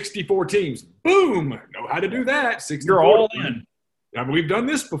you 64 teams, boom, know how to do that. You're all in. I mean, we've done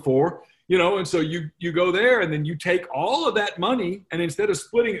this before, and so you go there and then you take all of that money and instead of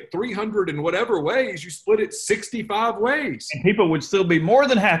splitting it 300 and whatever ways, you split it 65 ways. And people would still be more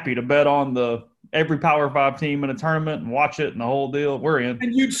than happy to bet on every Power Five team in a tournament and watch it and the whole deal. We're in.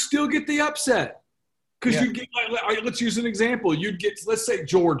 And you'd still get the upset because you'd get, let's use an example. You'd get, let's say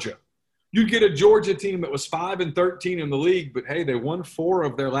Georgia. You'd get a Georgia team that was 5-13 in the league, but hey, they won 4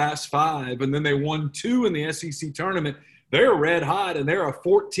 of their last 5, and then they won 2 in the SEC tournament. They're red hot, and they're a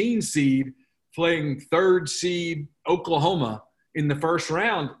 14 seed playing 3rd seed Oklahoma in the first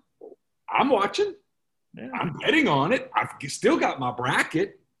round. I'm watching. Yeah. I'm betting on it. I've still got my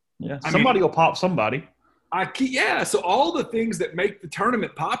bracket. Yeah, somebody will pop somebody. So all the things that make the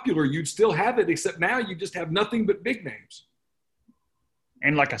tournament popular, you'd still have it, except now you just have nothing but big names.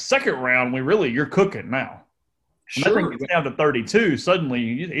 And like a second round, you're cooking now. Sure. When that thing gets down to 32,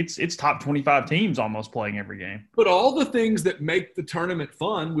 suddenly it's top 25 teams almost playing every game. But all the things that make the tournament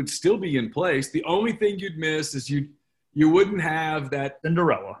fun would still be in place. The only thing you'd miss is you wouldn't have that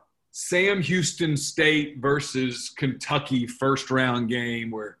Cinderella. Sam Houston State versus Kentucky first round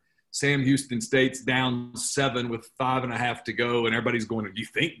game where Sam Houston State's down 7 with 5.5 to go, and everybody's going, "Do you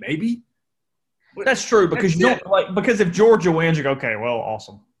think maybe?" That's true because because if Georgia wins, you go, okay, well,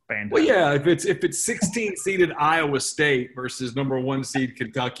 awesome, fantastic. Well, yeah, if it's 16 seeded Iowa State versus number 1 seed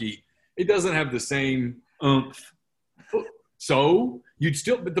Kentucky, it doesn't have the same oomph. So you'd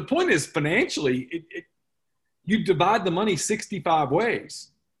still, but the point is financially, you divide the money 65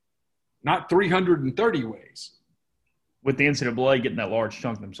 ways, not 330 ways. With the NCAA getting that large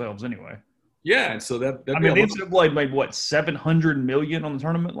chunk themselves anyway. Yeah, and so the NCAA made what, $700 million on the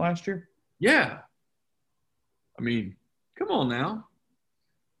tournament last year? Yeah. I mean, come on now.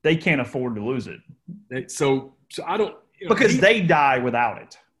 They can't afford to lose it. So I don't – because they die without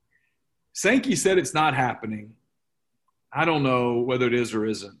it. Sankey said it's not happening. I don't know whether it is or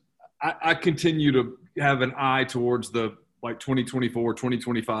isn't. I continue to have an eye towards the 2024,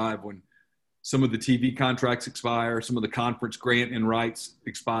 2025 when some of the TV contracts expire, some of the conference grant and rights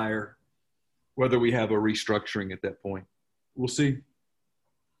expire, whether we have a restructuring at that point. We'll see.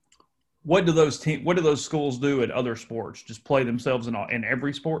 What do those schools do in other sports? Just play themselves in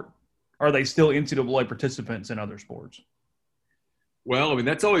every sport? Or are they still NCAA participants in other sports? Well, I mean,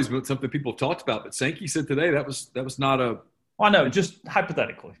 that's always been something people have talked about. But Sankey said today that was not a – Well, I know, just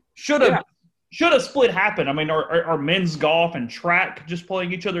hypothetically. Should a split happen? I mean, are men's golf and track just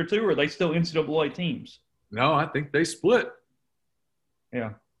playing each other too, or are they still NCAA teams? No, I think they split.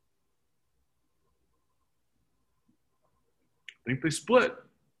 Yeah. I think they split.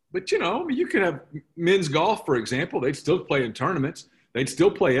 But, you could have men's golf, for example. They'd still play in tournaments. They'd still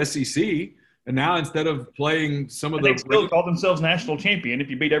play SEC. And now instead of playing they still call themselves national champion if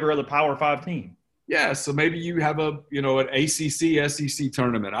you beat every other Power 5 team. Yeah, so maybe you have an ACC, SEC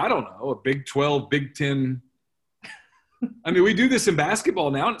tournament. I don't know, a Big 12, Big 10. I mean, we do this in basketball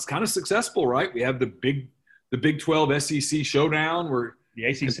now, and it's kind of successful, right? We have the Big 12 SEC showdown where the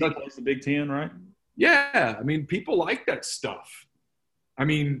ACC plays the Big 10, right? Yeah, I mean, people like that stuff. I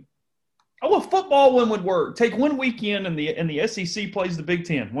mean, a football one would work. Take one weekend and the SEC plays the Big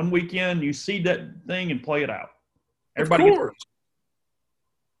 10. One weekend, you seed that thing and play it out. Everybody of course.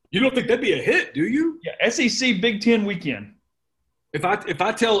 You don't think that'd be a hit, do you? Yeah, SEC Big 10 weekend. If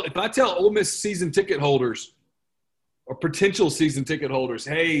I tell Ole Miss season ticket holders or potential season ticket holders,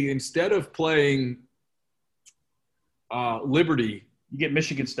 hey, instead of playing Liberty, you get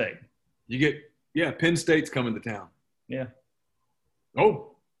Michigan State. Penn State's coming to town. Yeah.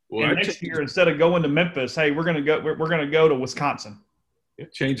 Oh, well, and next year instead of going to Memphis, hey, we're gonna go to Wisconsin.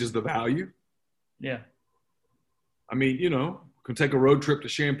 It changes the value. Yeah. I mean, can take a road trip to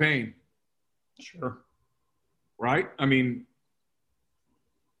Champaign. Sure. Right? I mean,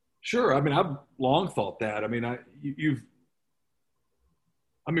 sure. I mean, I've long thought that. I mean,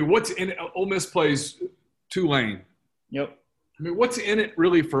 what's in it? Ole Miss plays Tulane. Yep. I mean, what's in it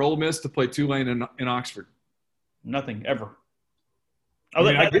really for Ole Miss to play Tulane in Oxford? Nothing, ever.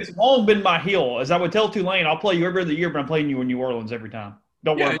 It's long been my heel. As I would tell Tulane, I'll play you every other year, but I'm playing you in New Orleans every time.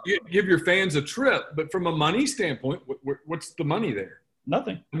 Don't worry. You give your fans a trip, but from a money standpoint, what's the money there?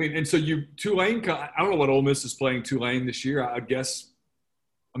 Nothing. I mean, and so Tulane. I don't know what Ole Miss is playing Tulane this year. I'd guess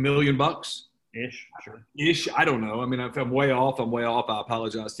 $1 million ish. Sure. Ish. I don't know. I mean, if I'm way off, I'm way off. I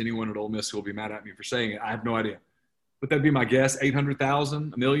apologize to anyone at Ole Miss who will be mad at me for saying it. I have no idea, but that'd be my guess.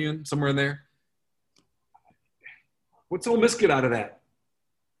 800,000, $1 million, somewhere in there. What's Ole Miss get out of that?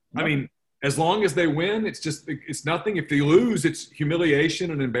 Nothing. I mean, as long as they win, it's nothing. If they lose, it's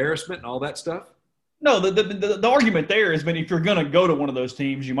humiliation and embarrassment and all that stuff. No, the argument there has been if you're going to go to one of those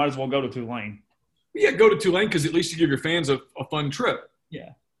teams, you might as well go to Tulane. Yeah, go to Tulane because at least you give your fans a fun trip.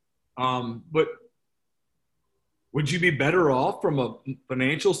 Yeah. But would you be better off from a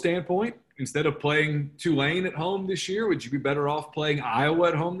financial standpoint instead of playing Tulane at home this year? Would you be better off playing Iowa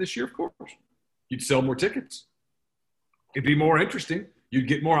at home this year? Of course. You'd sell more tickets. It'd be more interesting. You'd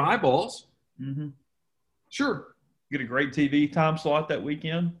get more eyeballs. Mm-hmm. Sure. Get a great TV time slot that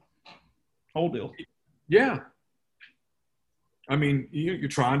weekend. Whole deal. Yeah. I mean, you're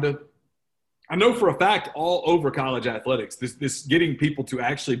trying to – I know for a fact all over college athletics, this getting people to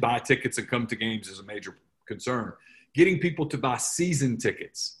actually buy tickets and come to games is a major concern. Getting people to buy season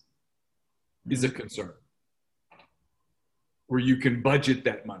tickets is a concern. where you can budget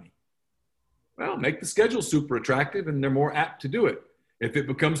that money. Well, make the schedule super attractive, and they're more apt to do it. If it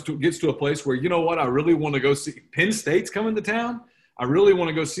gets to a place where, you know what, I really want to go see Penn State's coming to town, I really want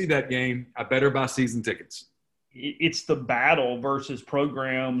to go see that game, I better buy season tickets. It's the battle versus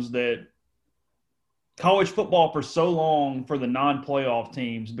programs that college football for so long for the non-playoff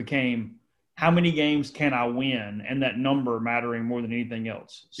teams became how many games can I win, and that number mattering more than anything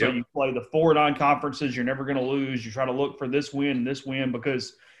else. So You play the 4 non-conferences, you're never going to lose. You try to look for this win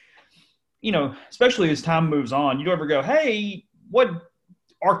because, especially as time moves on, you don't ever go, hey, what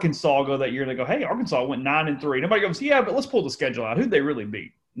Arkansas go that year? They go, hey, Arkansas went 9-3. Nobody goes, yeah, but let's pull the schedule out. Who'd they really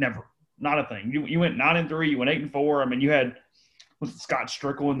beat? Never. Not a thing. You went 9-3. You went 8-4. I mean, you had Scott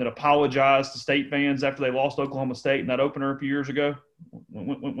Strickland that apologized to State fans after they lost Oklahoma State in that opener a few years ago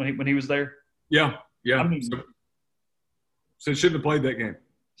when he was there. Yeah. I mean, so shouldn't have played that game.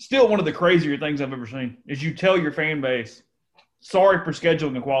 Still one of the crazier things I've ever seen is you tell your fan base, sorry for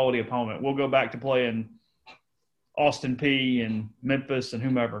scheduling a quality opponent. We'll go back to playing Austin Peay and Memphis and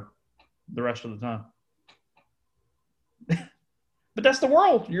whomever the rest of the time. But that's the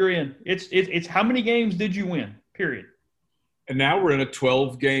world you're in. It's how many games did you win, period. And now we're in a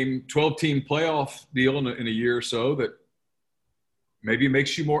 12-team playoff deal in a year or so that maybe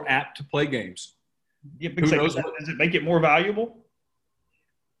makes you more apt to play games. Yeah, does it make it more valuable?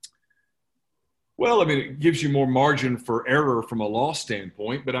 Well, I mean, it gives you more margin for error from a loss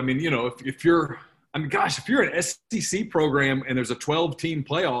standpoint. But, I mean, if you're an SEC program and there's a 12-team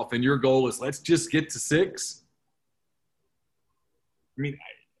playoff and your goal is let's just get to 6, I mean,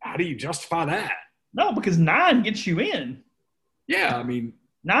 how do you justify that? No, because 9 gets you in. Yeah, I mean.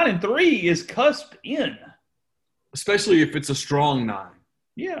 9-3 is cusp in. Especially if it's a strong 9.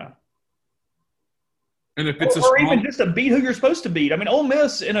 Yeah. And if it's or even just to beat who you're supposed to beat. I mean, Ole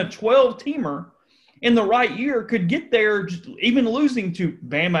Miss in a 12-teamer in the right year could get there even losing to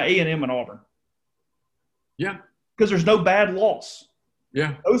Bama, A&M, and Auburn. Yeah. Because there's no bad loss.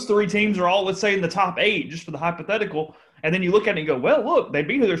 Yeah. Those 3 teams are all, let's say, in the top 8, just for the hypothetical. And then you look at it and go, well, look, they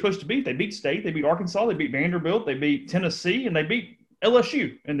beat who they're supposed to beat. They beat State, they beat Arkansas, they beat Vanderbilt, they beat Tennessee, and they beat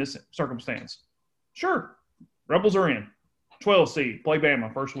LSU in this circumstance. Sure. Rebels are in. 12 seed. Play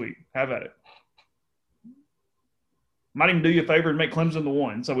Bama first week. Have at it. Might even do you a favor and make Clemson the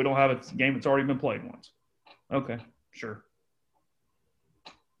 1 so we don't have a game that's already been played once. Okay, sure.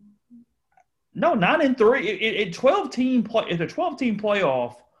 No, 9-3. It's a 12-team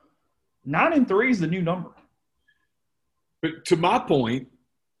playoff. 9-3 is the new number. But to my point,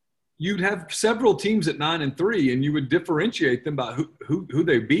 you'd have several teams at 9-3, and you would differentiate them by who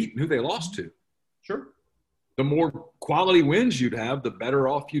they beat and who they lost to. Sure. The more quality wins you'd have, the better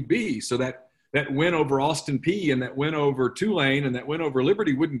off you'd be. So that win over Austin Peay and that win over Tulane and that win over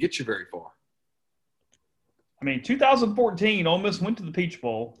Liberty wouldn't get you very far. I mean, 2014, Ole Miss went to the Peach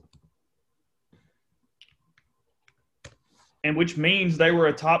Bowl, and which means they were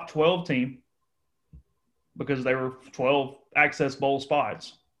a top 12 team because they were 12 Access Bowl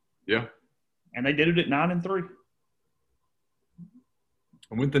spots. Yeah. And they did it at 9-3.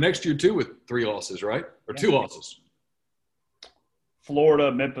 And went the next year, too, with 3 losses, right? Or 2 losses.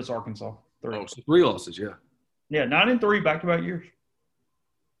 Florida, Memphis, Arkansas. 3. Oh, so 3 losses, yeah. Yeah, 9-3 back-to-back years.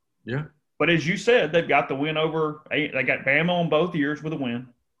 Yeah. But as you said, they've got the win over – they got Bama on both years with a win,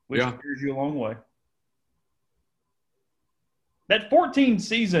 which carries you a long way. That 14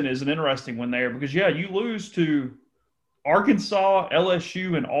 season is an interesting one there because, you lose to Arkansas,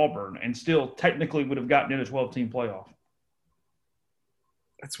 LSU, and Auburn and still technically would have gotten in a 12-team playoff.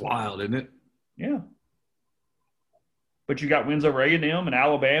 That's wild, isn't it? Yeah. But you got wins over A&M and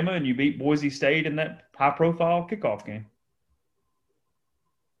Alabama, and you beat Boise State in that high-profile kickoff game.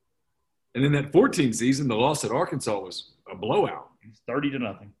 And in that 14 season, the loss at Arkansas was a blowout. It's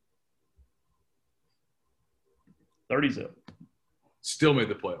 30-0. 30-0. Still made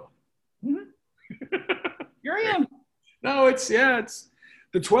the playoff. Mm-hmm. You're in. No, it's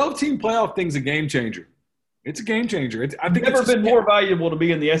the 12-team playoff thing's a game changer. It's a game changer. I think it's never been more valuable to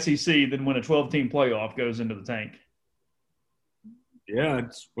be in the SEC than when a 12-team playoff goes into the tank. Yeah,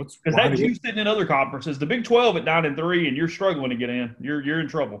 it's because that juice sitting in other conferences. The Big 12 at 9-3, and you're struggling to get in. You're in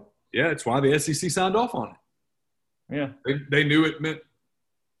trouble. Yeah, it's why the SEC signed off on it. Yeah, they knew it meant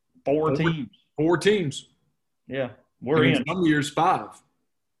 4 teams. 4 teams. Yeah, we're in. Some years 5.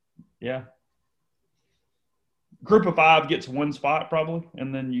 Yeah. Group of 5 gets 1 spot probably,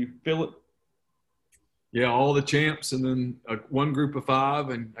 and then you fill it. Yeah, all the champs, and then one group of 5,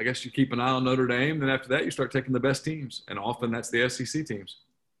 and I guess you keep an eye on Notre Dame. Then after that, you start taking the best teams, and often that's the SEC teams.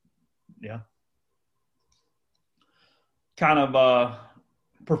 Yeah. Kind of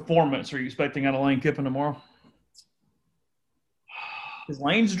performance are you expecting out of Lane Kiffin tomorrow? His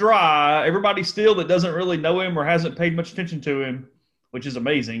lane's dry. Everybody still that doesn't really know him or hasn't paid much attention to him, which is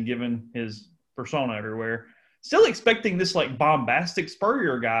amazing given his persona everywhere, still expecting this like bombastic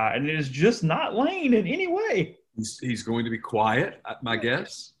Spurrier guy, and it is just not Lane in any way. He's going to be quiet, my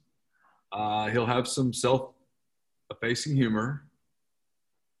guess. He'll have some self-effacing humor.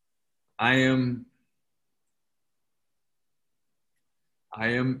 I am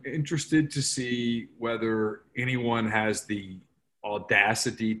interested to see whether anyone has the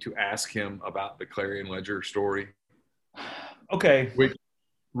audacity to ask him about the Clarion Ledger story. Okay. Which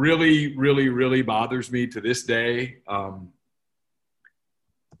really, really, really bothers me to this day.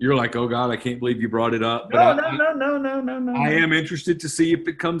 You're like, oh God, I can't believe you brought it up. No. I am interested to see if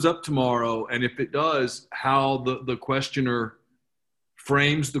it comes up tomorrow, and if it does, how the questioner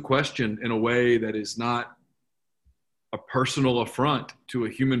frames the question in a way that is not a personal affront to a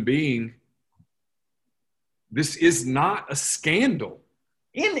human being. This is not a scandal.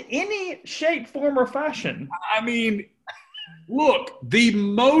 In any shape, form, or fashion. I mean, look, the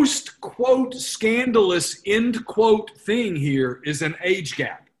most, quote, scandalous, end quote, thing here is an age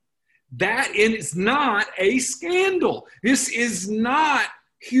gap. That is not a scandal. This is not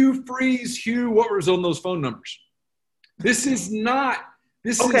Hugh Freeze, what was on those phone numbers? This is not.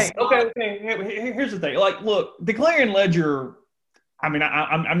 Okay. Here's the thing. Like, look, the Clarion Ledger, I mean,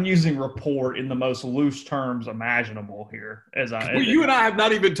 I'm using report in the most loose terms imaginable here. You and I have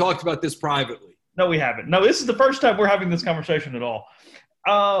not even talked about this privately. No, we haven't. No, this is the first time we're having this conversation at all.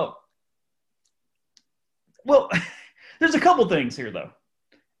 Well, there's a couple things here, though.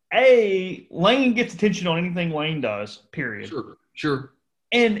 Lane gets attention on anything Lane does, period. Sure.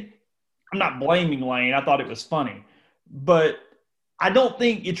 And I'm not blaming Lane. I thought it was funny. But I don't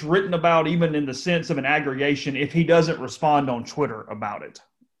think it's written about even in the sense of an aggregation if he doesn't respond on Twitter about it.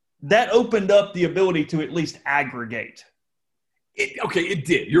 That opened up the ability to at least aggregate. It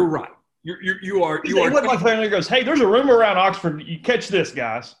did. You're right. You are. It wasn't like Clarion goes, hey, there's a rumor around Oxford. You catch this,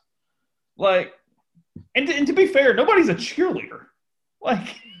 guys. Like, and to be fair, nobody's a cheerleader.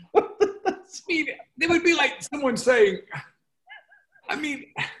 Like, I mean, it would be like someone saying,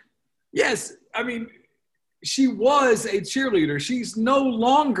 she was a cheerleader. She's no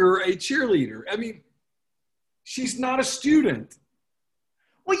longer a cheerleader. I mean, she's not a student.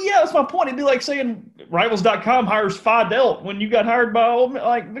 Well, yeah, that's my point. It'd be like saying Rivals.com hires Phi Delt when you got hired by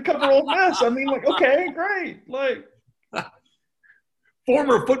the cover of Ole Miss. I mean, like, okay, great. Like,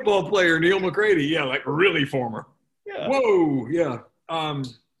 former football player Neil McCready. Yeah, like really former. Yeah. Whoa, yeah.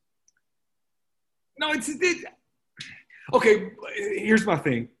 No, okay, here's my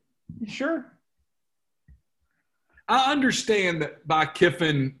thing. Sure. I understand that by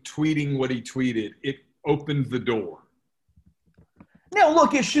Kiffin tweeting what he tweeted, it opened the door. Now,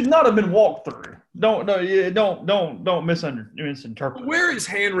 look, it should not have been walked through. Don't misinterpret. Where is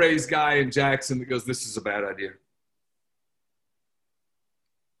hand raised guy in Jackson that goes, this is a bad idea?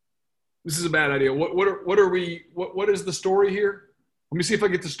 This is a bad idea. What is the story here? Let me see if I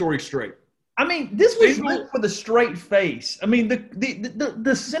get the story straight. I mean, this was written with a straight face. I mean,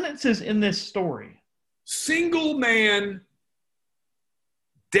 the sentences in this story. Single man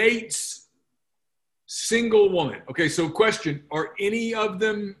dates single woman. Okay, so question, are any of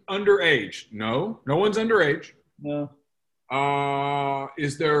them underage? No one's underage. No.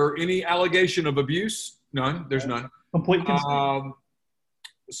 Is there any allegation of abuse? None. There's none. Complete consent.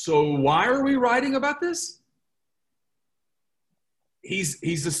 So why are we writing about this?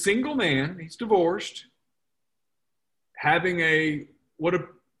 He's a single man. He's divorced, having what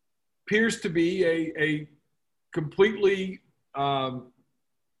appears to be a completely.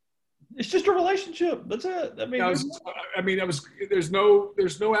 It's just a relationship. That's it. I mean, there's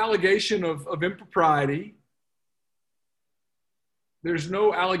no allegation of impropriety. There's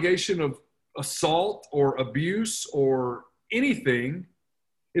no allegation of assault or abuse or anything.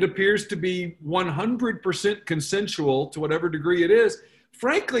 It appears to be 100% consensual to whatever degree it is.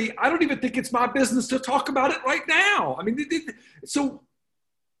 Frankly, I don't even think it's my business to talk about it right now. I mean, so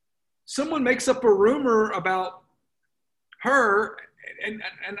someone makes up a rumor about her, and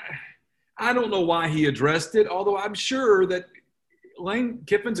I don't know why he addressed it, although I'm sure that Lane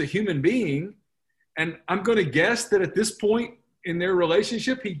Kiffin's a human being, and I'm going to guess that at this point in their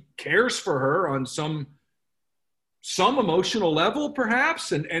relationship, he cares for her on some emotional level,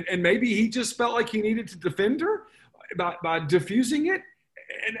 perhaps, and maybe he just felt like he needed to defend her by diffusing it,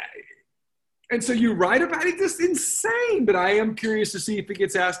 and so you write about it. This is insane, but I am curious to see if he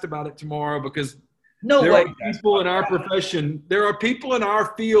gets asked about it tomorrow, because there are people in our profession, there are people in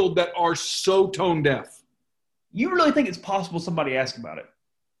our field that are so tone deaf. You really think it's possible somebody asked about it?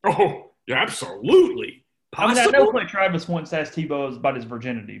 Oh, yeah, absolutely. Possible? I mean, I know Clay Travis once asked Tebow about his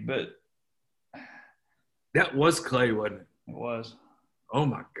virginity, but That was Clay, wasn't it? it was. Oh,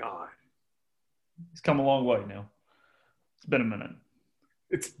 my God. He's come a long way now. It's been a minute.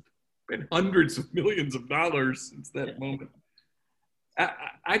 It's been hundreds of millions of dollars since that moment.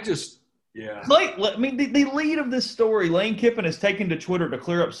 I just, yeah. I mean, the lead of this story, Lane Kiffin has taken to Twitter to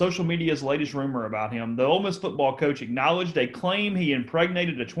clear up social media's latest rumor about him. The Ole Miss football coach acknowledged a claim he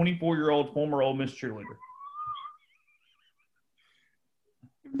impregnated a 24-year-old former Ole Miss cheerleader.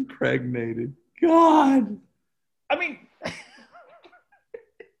 Impregnated. God. I mean,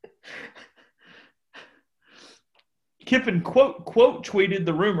 Kiffin quote tweeted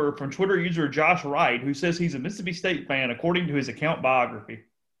the rumor from Twitter user Josh Wright, who says he's a Mississippi State fan, according to his account biography.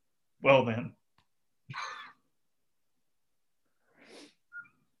 Well, then.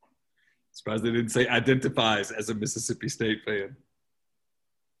 Surprised they didn't say identifies as a Mississippi State fan.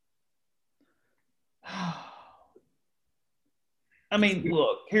 I mean,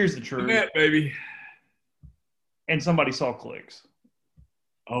 look, here's the truth. Net, baby. And somebody saw clicks.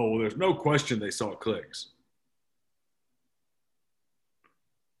 Oh, well, there's no question they saw clicks.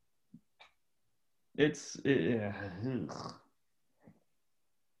 Yeah.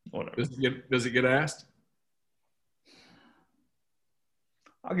 Whatever. Does it get asked?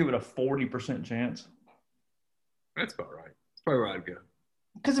 I'll give it a 40% chance. That's about right. That's probably where I'd go.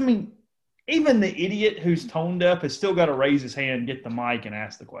 Because, I mean, even the idiot who's tone deaf has still got to raise his hand, get the mic, and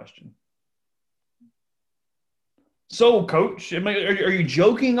ask the question. So, Coach, I mean, are you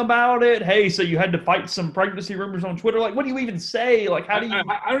joking about it? Hey, so you had to fight some pregnancy rumors on Twitter? Like, what do you even say? Like, how do you?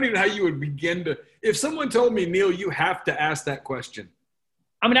 I don't even know how you would begin to. If someone told me, Neil, you have to ask that question.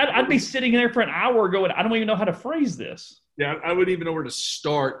 I mean, I'd be sitting there for an hour going, I don't even know how to phrase this. Yeah, I wouldn't even know where to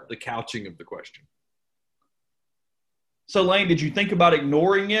start the couching of the question. So, Lane, did you think about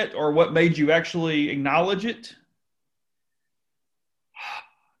ignoring it, or what made you actually acknowledge it?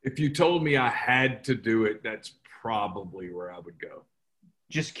 If you told me I had to do it, that's probably where I would go.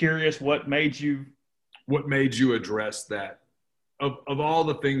 Just curious, what made you address that? Of all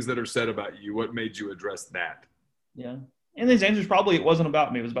the things that are said about you, what made you address that? Yeah. And his answer is probably it wasn't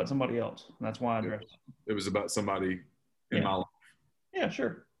about me. It was about somebody else. And that's why I addressed it. It was about somebody in my life. Yeah,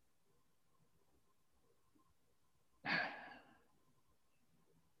 sure.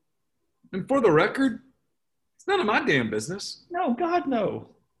 And for the record, it's none of my damn business. No, God, no.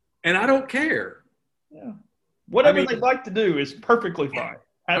 And I don't care. Yeah. Whatever they'd like to do is perfectly fine.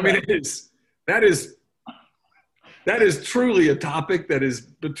 That is truly a topic that is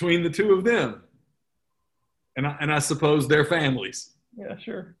between the two of them. And I suppose their families. Yeah,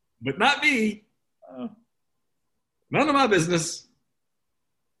 sure. But not me. None of my business.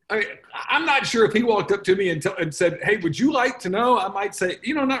 I mean, I'm not sure if he walked up to me and said, hey, would you like to know? I might say,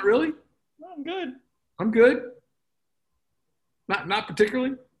 not really. I'm good. I'm good. Not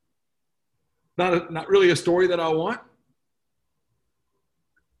particularly. Not really a story that I want.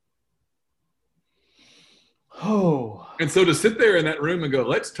 Oh. And so to sit there in that room and go,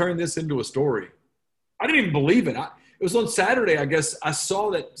 let's turn this into a story. I didn't even believe it. It was on Saturday, I guess. I saw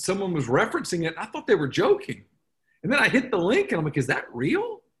that someone was referencing it. And I thought they were joking. And then I hit the link and I'm like, is that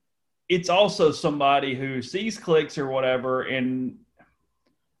real? It's also somebody who sees clicks or whatever, and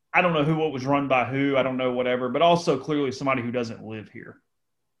I don't know what was run by who, I don't know, whatever, but also clearly somebody who doesn't live here.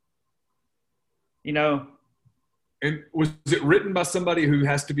 And was it written by somebody who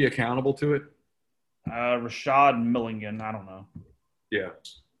has to be accountable to it? Rashad Milligan, I don't know. Yeah.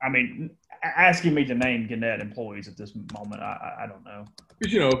 I mean, asking me to name Gannett employees at this moment, I don't know.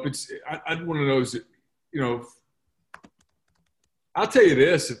 Because, if it's – I'd want to know is it, I'll tell you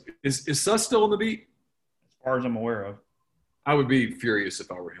this. Is Suss still on the beat? As far as I'm aware of. I would be furious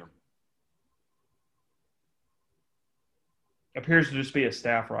if I were him. Appears to just be a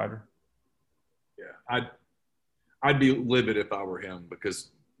staff writer. Yeah, I'd be livid if I were him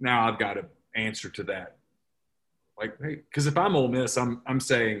because now I've got to answer to that. Like, hey, because if I'm Ole Miss, I'm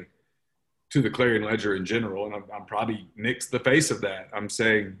saying to the Clarion Ledger in general, and I'm probably Nick's the face of that. I'm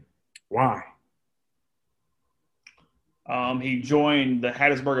saying, why? He joined the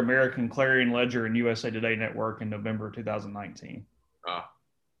Hattiesburg American, Clarion Ledger, and USA Today Network in November 2019.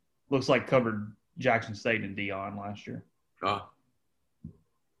 Looks like covered Jackson State and Dion last year. I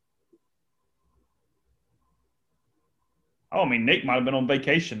mean, Nick might have been on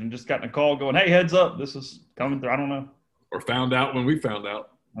vacation and just gotten a call going, hey, heads up, this is coming through. I don't know. Or found out when we found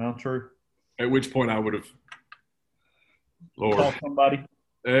out. Well, true. At which point I would have – Lord. Call somebody.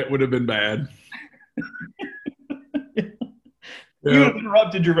 It would have been bad. You would have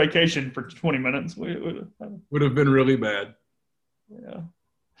interrupted your vacation for 20 minutes. Would have been really bad. Yeah.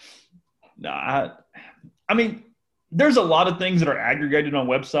 No, I I mean, there's a lot of things that are aggregated on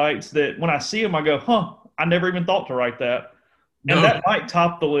websites that when I see them, I go, huh, I never even thought to write that. And No. that might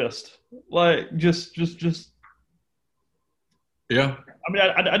top the list. Like, just. Yeah. I mean,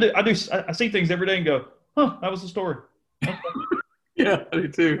 I see things every day and go, huh, that was the story. Yeah, I do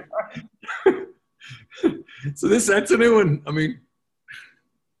too. So that's a new one. I mean,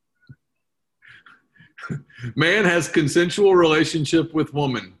 man has consensual relationship with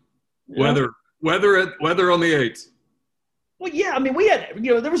woman. Yeah. Whether on the 8th. Well, yeah, I mean, we had,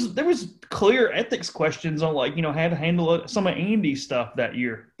 there was clear ethics questions on, like, how to handle some of Andy's stuff that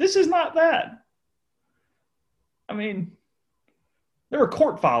year. This is not that. I mean, there were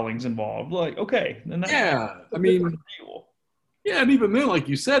court filings involved. Like, okay. Then Yeah, I mean, yeah, and even then, like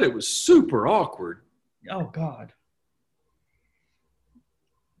you said, it was super awkward. Oh, God.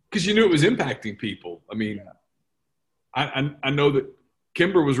 Because you knew it was impacting people. I mean, I know that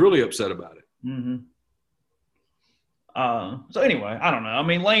Kimber was really upset about it. Mm-hmm. So anyway, I don't know. I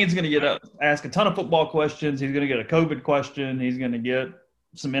mean, Lane's going to ask a ton of football questions. He's going to get a COVID question. He's going to get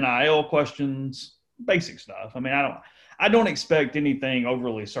some NIL questions, basic stuff. I mean, I don't expect anything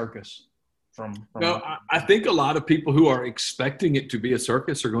overly circus from No, I think a lot of people who are expecting it to be a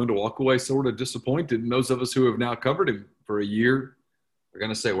circus are going to walk away sort of disappointed. And those of us who have now covered him for a year are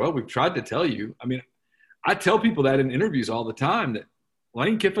going to say, well, we've tried to tell you. I mean, I tell people that in interviews all the time, that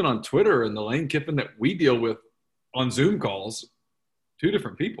Lane Kiffin on Twitter and the Lane Kiffin that we deal with on Zoom calls, two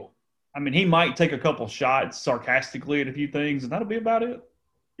different people. I mean, he might take a couple shots sarcastically at a few things, and that'll be about it.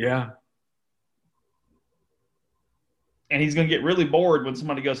 Yeah. And he's going to get really bored when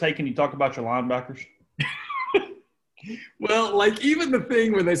somebody goes, hey, can you talk about your linebackers? Well, like even the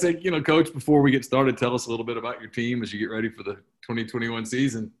thing where they say, Coach, before we get started, tell us a little bit about your team as you get ready for the 2021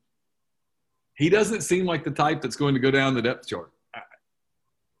 season. He doesn't seem like the type that's going to go down the depth chart.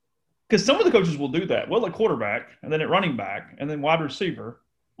 Because some of the coaches will do that. Well, at quarterback, and then at running back, and then wide receiver.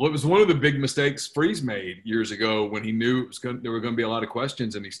 Well, it was one of the big mistakes Freeze made years ago when he knew there were going to be a lot of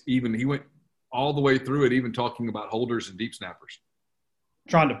questions, and he went all the way through it, even talking about holders and deep snappers.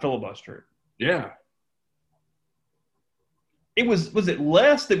 Trying to filibuster it. Yeah. It was it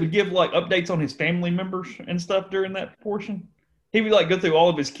Les that would give, like, updates on his family members and stuff during that portion? He would, like, go through all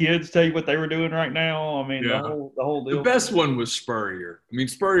of his kids, tell you what they were doing right now. I mean, yeah. the whole deal. The best one was Spurrier. I mean,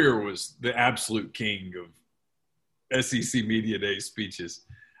 Spurrier was the absolute king of SEC Media Day speeches.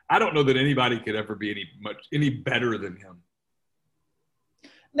 I don't know that anybody could ever be any better than him.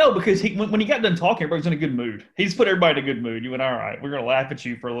 No, because when he got done talking, everybody was in a good mood. He's put everybody in a good mood. You went, all right, we're going to laugh at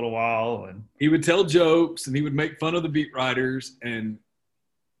you for a little while. And he would tell jokes, and he would make fun of the beat writers and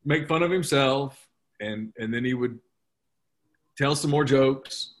make fun of himself, and then he would tell some more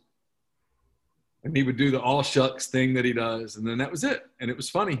jokes, and he would do the all shucks thing that he does, and then that was it, and it was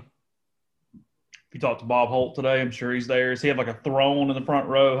funny. You talked to Bob Holt today. I'm sure he's there. Does he have like a throne in the front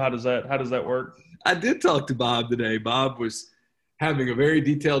row? How does that work? I did talk to Bob today. Bob was having a very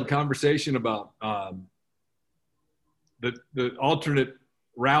detailed conversation about the alternate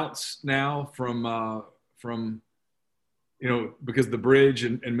routes now from because the bridge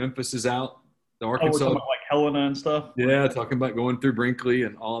in Memphis is out. The Arkansas, we're talking about like Helena and stuff. Yeah, talking about going through Brinkley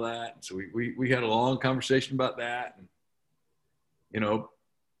and all that. So we had a long conversation about that. And,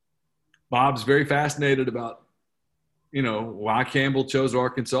 Bob's very fascinated about, why Campbell chose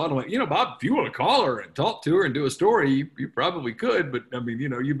Arkansas. And I'm like, Bob, if you want to call her and talk to her and do a story, you probably could. But, I mean,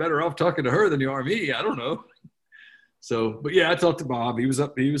 you're better off talking to her than you are me. I don't know. So, but, yeah, I talked to Bob. He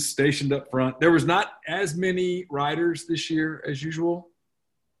was stationed up front. There was not as many riders this year as usual.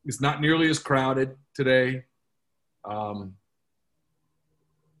 It's not nearly as crowded today.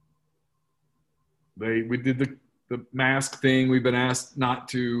 We did the mask thing. We've been asked not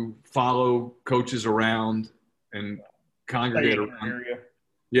to follow coaches around and congregate around.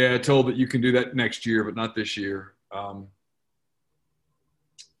 Yeah, told that you can do that next year, but not this year. I'm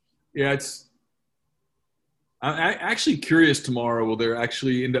actually curious tomorrow, will there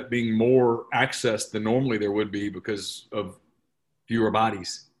actually end up being more access than normally there would be because of fewer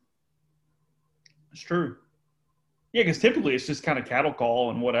bodies? It's true. Yeah, because typically it's just kind of cattle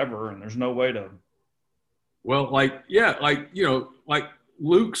call and whatever, and there's no way to. Well, like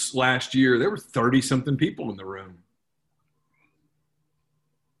Luke's last year, there were 30-something people in the room.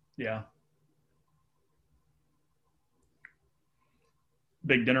 Yeah.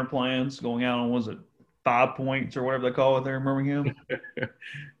 Big dinner plans going out on, was it 5 Points or whatever they call it there in Birmingham? Yeah,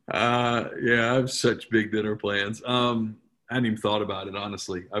 I have such big dinner plans. I hadn't even thought about it,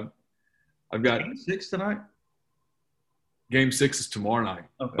 honestly. I've got Game 6 tonight. Game 6 is tomorrow night.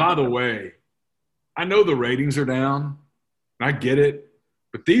 Okay. By the way, I know the ratings are down. I get it.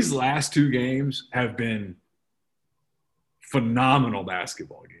 But these last two games have been phenomenal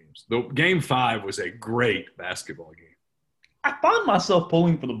basketball games. The Game 5 was a great basketball game. I find myself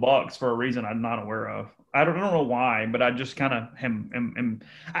pulling for the Bucks for a reason I'm not aware of. I don't know why, but I just kind of am.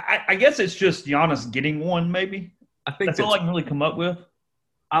 I guess it's just Giannis getting one, maybe. I think that's all I can really come up with.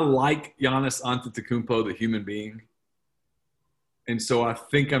 I like Giannis Antetokounmpo, the human being, and so I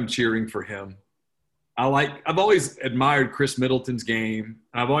think I'm cheering for him. I've always admired Chris Middleton's game.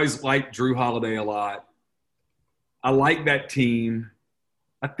 I've always liked Drew Holiday a lot. I like that team.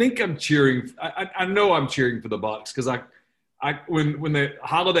 I think I'm cheering. I know I'm cheering for the Bucks because when the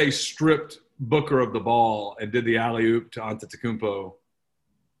Holiday stripped Booker of the ball and did the alley-oop to Antetokounmpo,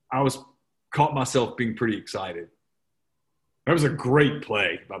 I caught myself being pretty excited. That was a great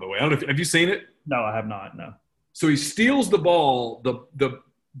play, by the way. I don't know have you seen it? No, I have not. No. So he steals the ball. The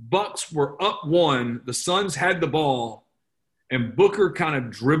Bucks were up 1. The Suns had the ball, and Booker kind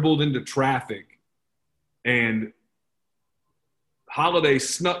of dribbled into traffic, and Holiday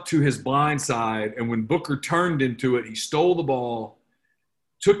snuck to his blind side. And when Booker turned into it, he stole the ball,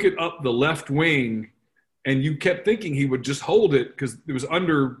 took it up the left wing, and you kept thinking he would just hold it because it was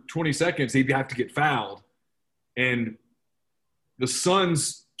under 20 seconds. He'd have to get fouled. And the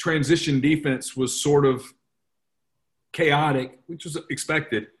Suns' transition defense was sort of chaotic, which was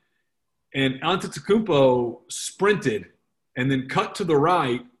expected. And Antetokounmpo sprinted and then cut to the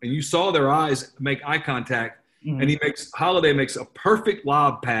right, and you saw their eyes make eye contact, and Holiday makes a perfect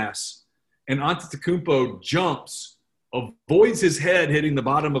lob pass, and Antetokounmpo jumps, avoids his head hitting the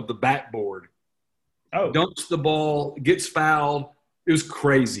bottom of the backboard, dumps the ball, gets fouled. It was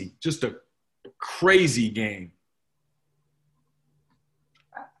crazy, just a crazy game.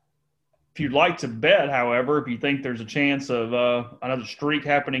 If you'd like to bet, however, if you think there's a chance of another streak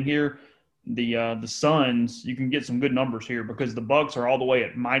happening here, the Suns, you can get some good numbers here because the Bucks are all the way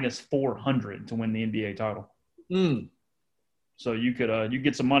at -400 to win the NBA title. So you could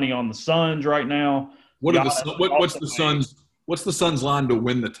get some money on the Suns right now. What's the Suns line to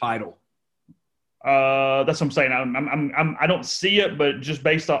win the title? That's what I'm saying. I don't see it, but just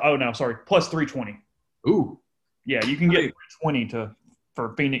based on +320. Ooh, yeah, you can get 320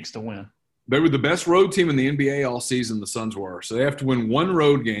 for Phoenix to win. They were the best road team in the NBA all season, the Suns were. So they have to win one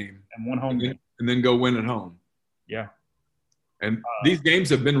road game and one home game. And then go win at home. Yeah. And these games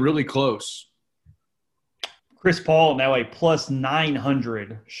have been really close. Chris Paul now a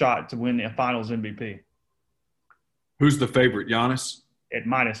 +900 shot to win the Finals MVP. Who's the favorite, Giannis? At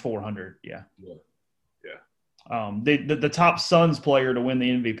 -400, yeah. Yeah. The top Suns player to win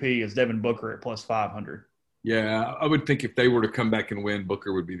the MVP is Devin Booker at +500. Yeah, I would think if they were to come back and win,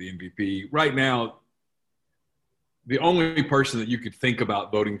 Booker would be the MVP. Right now, the only person that you could think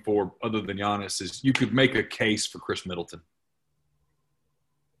about voting for other than Giannis is you could make a case for Chris Middleton.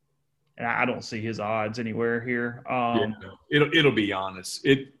 And I don't see his odds anywhere here. It'll be Giannis.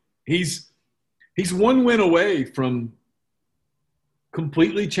 He's one win away from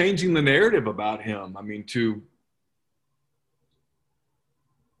completely changing the narrative about him. I mean,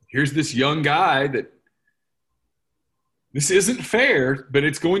 here's this young guy that this isn't fair, but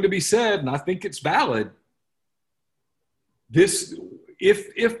it's going to be said, and I think it's valid.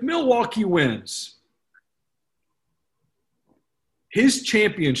 If Milwaukee wins, his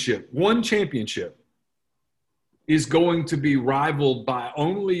one championship, is going to be rivaled by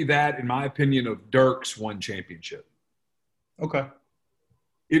only that, in my opinion, of Dirk's one championship. Okay.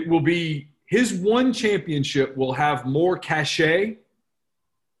 It will be his one championship will have more cachet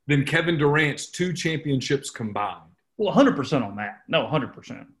than Kevin Durant's 2 championships combined. Well, 100% on that. No,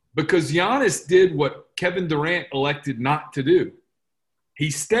 100%. Because Giannis did what Kevin Durant elected not to do.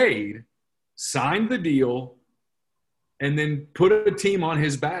 He stayed, signed the deal, and then put a team on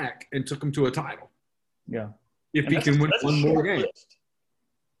his back and took him to a title. Yeah. If he can win one more game. List.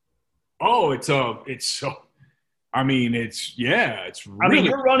 Oh, it's really. I mean,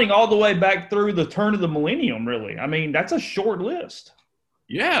 we're running all the way back through the turn of the millennium, really. I mean, that's a short list.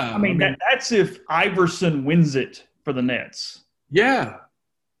 Yeah. I mean that's if Iverson wins it for the Nets. Yeah.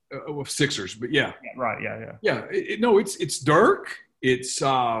 With Sixers, but yeah. Right, yeah. Yeah, it's Dirk. It's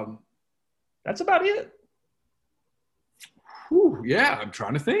that's about it. Whew, yeah, I'm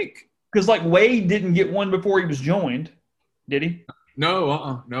trying to think. Because Wade didn't get one before he was joined, did he?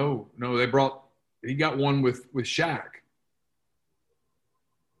 No, no. He got one with Shaq.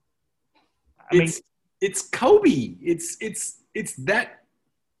 It's Kobe. It's that.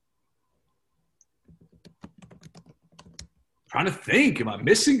 Trying to think. Am I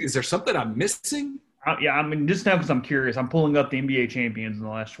missing? Is there something I'm missing? Yeah, I mean, just now because I'm curious. I'm pulling up the NBA champions in the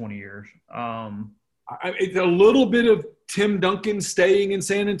last 20 years. It's a little bit of Tim Duncan staying in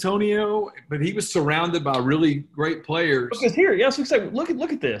San Antonio, but he was surrounded by really great players. Because here, yes, we say, look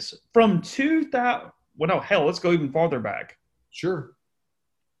at this. From 2000, well, no, hell, let's go even farther back. Sure.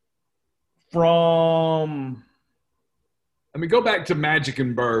 From, I mean, go back to Magic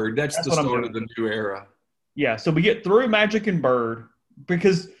and Bird. That's the start of the new era. Yeah, so we get through Magic and Bird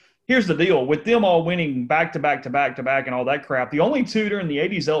because here's the deal. With them all winning back to back and all that crap, the only two during the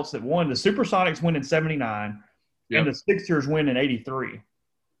 80s else that won, the Supersonics win in 79 and the Sixers win in 83.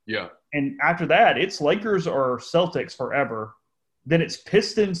 Yeah. And after that, it's Lakers or Celtics forever. Then it's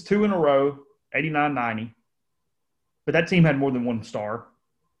Pistons 2 in a row, 89-90. But that team had more than one star.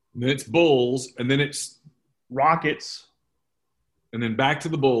 And then it's Bulls, and then it's Rockets. And then back to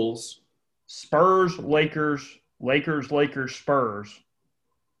the Bulls. Spurs, Lakers, Spurs.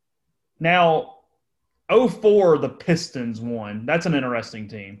 Now, 04, the Pistons won. That's an interesting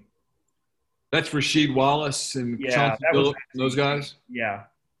team. That's Rasheed Wallace and Chauncey Billups and those guys? Yeah.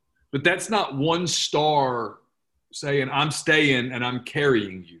 But that's not one star saying, I'm staying and I'm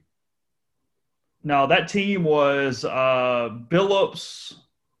carrying you. No, that team was Billups,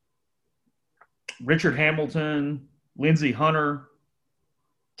 Richard Hamilton, Lindsey Hunter,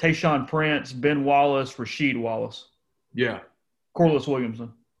 Tayshaun Prince, Ben Wallace, Rasheed Wallace. Yeah. Corliss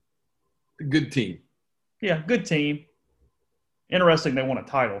Williamson. Good team. Yeah, good team. Interesting they won a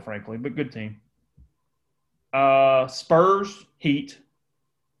title, frankly, but good team. Spurs, Heat.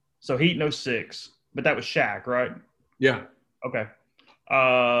 So Heat in 06. But that was Shaq, right? Yeah. Okay.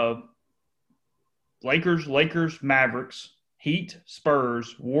 Lakers, Mavericks, Heat,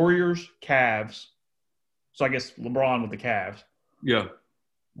 Spurs, Warriors, Cavs. So I guess LeBron with the Cavs. Yeah.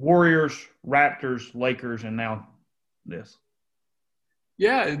 Warriors, Raptors, Lakers, and now this.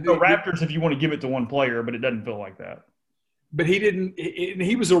 Yeah. So Raptors if you want to give it to one player, but it doesn't feel like that. But he didn't –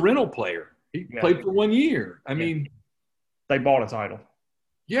 he was a rental player. He played for 1 year. I mean – They bought a title.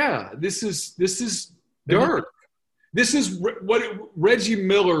 Yeah. This is Dirk. This is what Reggie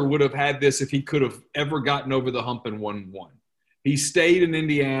Miller would have had this if he could have ever gotten over the hump and won one. He stayed in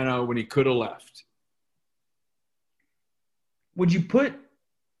Indiana when he could have left. Would you put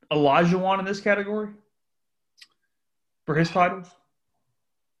Olajuwon in this category for his titles?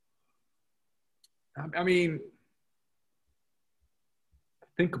 I mean,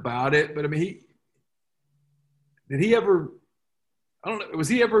 think about it, but I mean, did he ever? I don't know. Was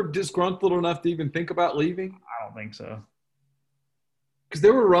he ever disgruntled enough to even think about leaving? I don't think so. Because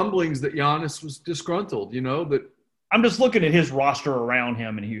there were rumblings that Giannis was disgruntled. That I'm just looking at his roster around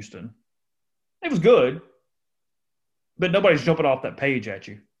him in Houston. It was good, but nobody's jumping off that page at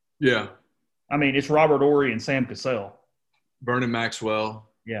you. Yeah. I mean, it's Robert Horry and Sam Cassell. Vernon Maxwell.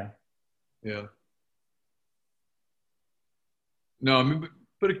 Yeah. Yeah. No, I mean,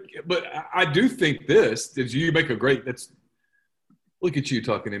 but I do think this. Did you make a great? Look at you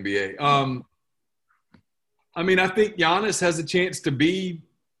talking NBA. I mean, I think Giannis has a chance to be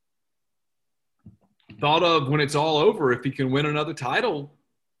thought of when it's all over if he can win another title.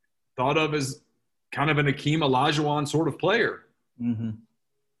 Thought of as kind of an Akeem Olajuwon sort of player. Mm-hmm.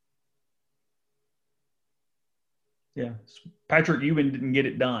 Yeah, Patrick Ewing didn't get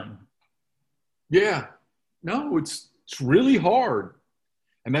it done. Yeah, no, it's really hard.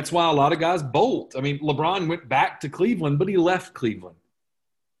 And that's why a lot of guys bolt. I mean, LeBron went back to Cleveland, but he left Cleveland.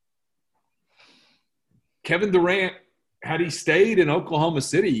 Kevin Durant, had he stayed in Oklahoma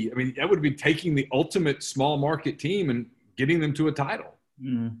City, I mean, that would be taking the ultimate small market team and getting them to a title.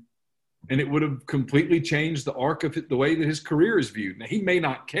 Mm. And it would have completely changed the arc of the way that his career is viewed. Now, he may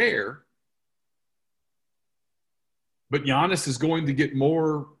not care, but Giannis is going to get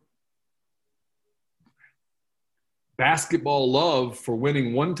more basketball love for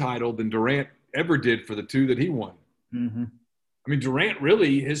winning one title than Durant ever did for the two that he won. Mm-hmm. I mean, Durant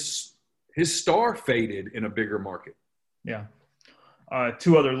really, his star faded in a bigger market. Yeah.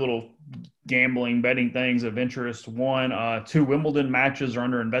 Two other little gambling betting things of interest. One, 2 Wimbledon matches are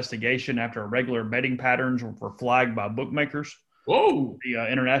under investigation after irregular betting patterns were flagged by bookmakers. Whoa.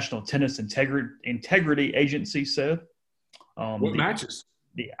 The International Tennis Integrity Agency said. What matches?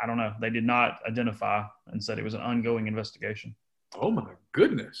 I don't know. They did not identify and said it was an ongoing investigation. Oh, my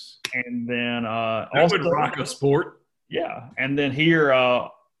goodness. And then that also would rock a sport. Yeah. And then here,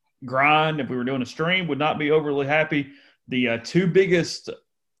 Grind, if we were doing a stream, would not be overly happy. The two biggest,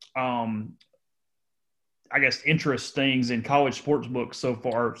 I guess, interest things in college sports books so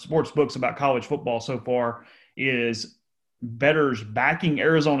far, sports books about college football so far, is bettors backing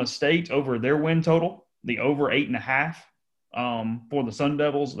Arizona State over their win total, the over 8.5 for the Sun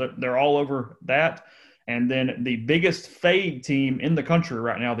Devils. They're all over that. And then the biggest fade team in the country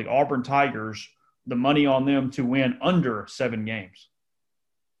right now, the Auburn Tigers, the money on them to win under 7 games.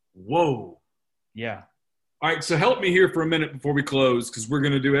 Whoa. Yeah. All right, so help me here for a minute before we close, because we're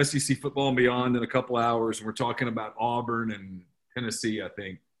going to do SEC football and beyond in a couple hours, and we're talking about Auburn and Tennessee, I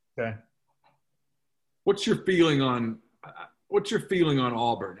think. Okay. What's your feeling on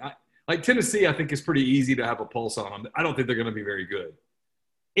Auburn? Like Tennessee, I think is pretty easy to have a pulse on them. I don't think they're going to be very good.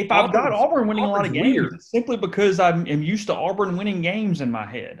 If I've got Auburn winning a lot of games, weird. it's simply because I'm used to Auburn winning games in my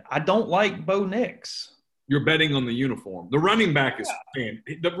head. I don't like Bo Nix. You're betting on the uniform. The running back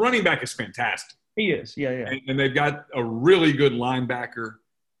is fantastic. He is, yeah. And they've got a really good linebacker.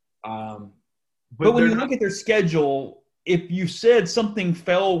 But when you look at their schedule, if you said something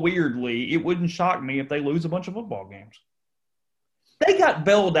fell weirdly, it wouldn't shock me if they lose a bunch of football games. They got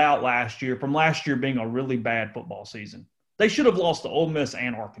bailed out last year from last year being a really bad football season. They should have lost to Ole Miss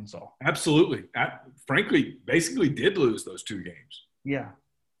and Arkansas. Absolutely. Frankly, basically did lose those 2 games. Yeah.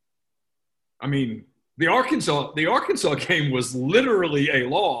 I mean, the Arkansas game was literally a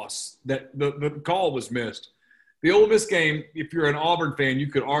loss that the call was missed. The Ole Miss game, if you're an Auburn fan, you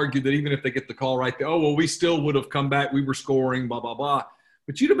could argue that even if they get the call right, we still would have come back. We were scoring, blah, blah, blah.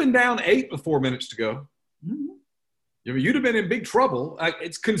 But you'd have been down 8 with 4 minutes to go. Mm-hmm. I mean, you'd have been in big trouble.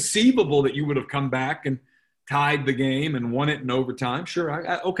 It's conceivable that you would have come back and tied the game and won it in overtime.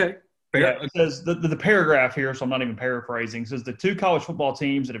 Sure, okay. Fair. Yeah, it says the paragraph here, so I'm not even paraphrasing, says the 2 college football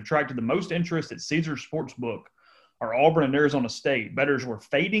teams that have attracted the most interest at Caesars Sportsbook are Auburn and Arizona State. Bettors were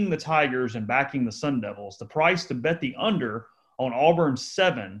fading the Tigers and backing the Sun Devils. The price to bet the under on Auburn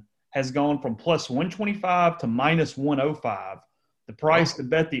 7 has gone from plus 125 to minus 105. The price to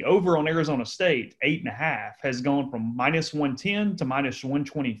bet the over on Arizona State, 8.5, has gone from minus 110 to minus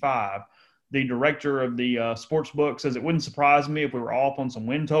 125. The director of the sports book says it wouldn't surprise me if we were off on some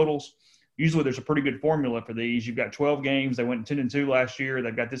win totals. Usually there's a pretty good formula for these. You've got 12 games. They went 10-2 last year.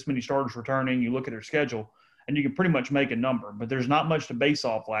 They've got this many starters returning. You look at their schedule, and you can pretty much make a number. But there's not much to base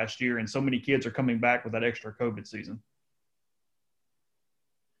off last year, and so many kids are coming back with that extra COVID season.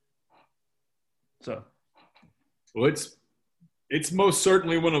 So, well, it's most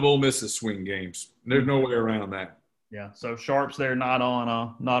certainly one of Ole Miss's swing games. There's no way around that. Yeah. So Sharp's there, not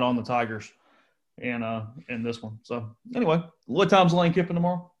on the Tigers, in this one. So anyway, what time's Lane Kiffin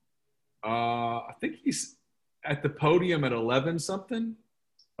tomorrow? I think he's at the podium at 11 something.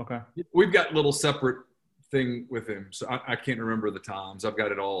 Okay. We've got a little separate thing with him, so I can't remember the times. I've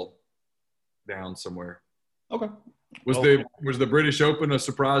got it all down somewhere. Okay. Was the British Open a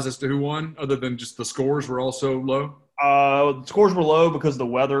surprise as to who won, other than just the scores were also low? The scores were low because the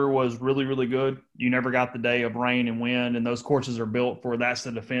weather was really, really good. You never got the day of rain and wind, and those courses are built for that's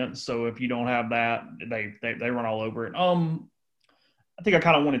the defense. So if you don't have that, they run all over it. I think I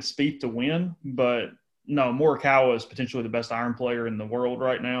kind of wanted Spieth to win, but no, Morikawa is potentially the best iron player in the world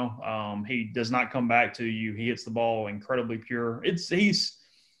right now. He does not come back to you. He hits the ball incredibly pure.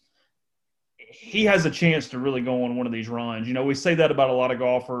 He has a chance to really go on one of these runs. You know, we say that about a lot of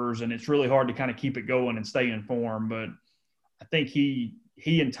golfers, and it's really hard to kind of keep it going and stay in form. But I think he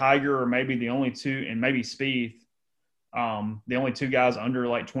and Tiger are maybe the only two, and maybe Spieth, the only 2 guys under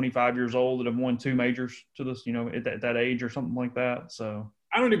like 25 years old that have won 2 majors to this, you know, at that age or something like that. So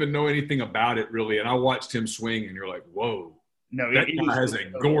I don't even know anything about it really, and I watched him swing, and you're like, whoa, no, that guy has a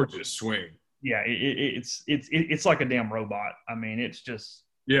gorgeous swing. Yeah, it's like a damn robot. I mean, it's just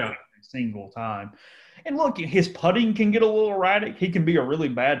every single time. And look, his putting can get a little erratic. He can be a really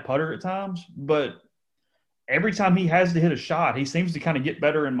bad putter at times, but every time he has to hit a shot, he seems to kind of get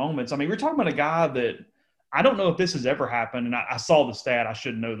better in moments. I mean, we're talking about a guy that I don't know if this has ever happened, and I saw the stat. I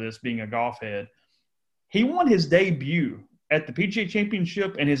should know this, being a golf head. He won his debut at the PGA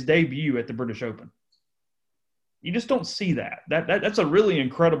Championship and his debut at the British Open. You just don't see that. That's a really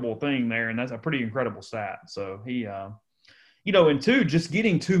incredible thing there, and that's a pretty incredible stat. So he and just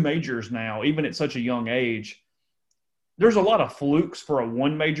getting 2 majors now, even at such a young age, there's a lot of flukes for a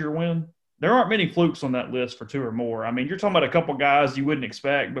 1 major win. There aren't many flukes on that list for 2 or more. I mean, you're talking about a couple guys you wouldn't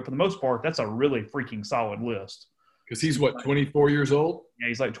expect, but for the most part, that's a really freaking solid list. Because he's, 24 years old? Yeah,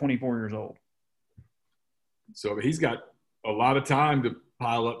 he's like 24 years old. So he's got a lot of time to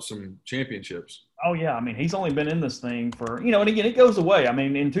pile up some championships. Oh, yeah. I mean, he's only been in this thing for, and again, it goes away. I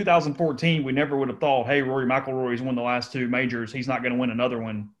mean, in 2014, we never would have thought, hey, Rory McIlroy's won the last 2 majors. He's not going to win another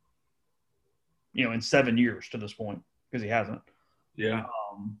one, in 7 years to this point, because he hasn't. Yeah.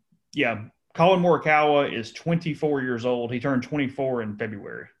 Yeah. Colin Morikawa is 24 years old. He turned 24 in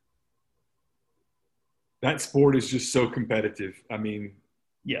February. That sport is just so competitive. I mean,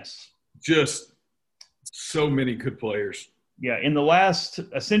 yes. Just so many good players. Yeah. In the last,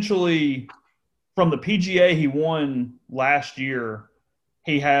 essentially, from the PGA he won last year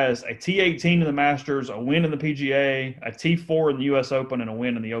He has a T18 in the Masters, a win in the PGA, a T4 in the U.S. Open, and a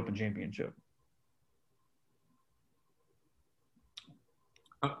win in the Open Championship.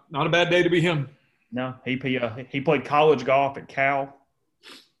 Not a bad day to be him. No, he played college golf at Cal.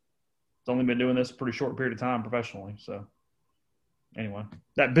 He's only been doing this a pretty short period of time professionally. So, anyway,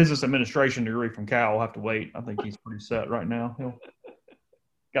 that business administration degree from Cal will have to wait. I think he's pretty set right now. He'll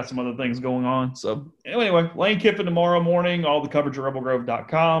got some other things going on. So, anyway, Lane Kiffin tomorrow morning, all the coverage at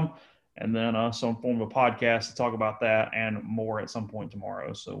rebelgrove.com, and then some form of a podcast to talk about that and more at some point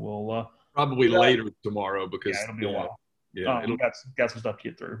tomorrow. So, we'll probably later tomorrow because it'll be a while. Yeah, got some stuff to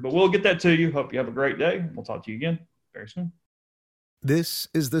get through. But we'll get that to you. Hope you have a great day. We'll talk to you again very soon. This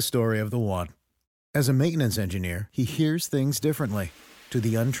is the story of the one. As a maintenance engineer, he hears things differently. To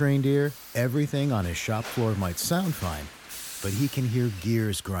the untrained ear, everything on his shop floor might sound fine, but he can hear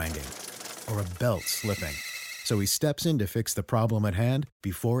gears grinding or a belt slipping. So he steps in to fix the problem at hand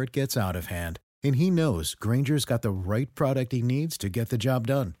before it gets out of hand. And he knows Grainger's got the right product he needs to get the job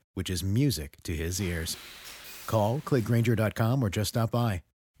done, which is music to his ears. Call, click Grainger.com, or just stop by.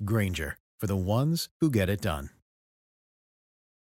 Grainger, for the ones who get it done.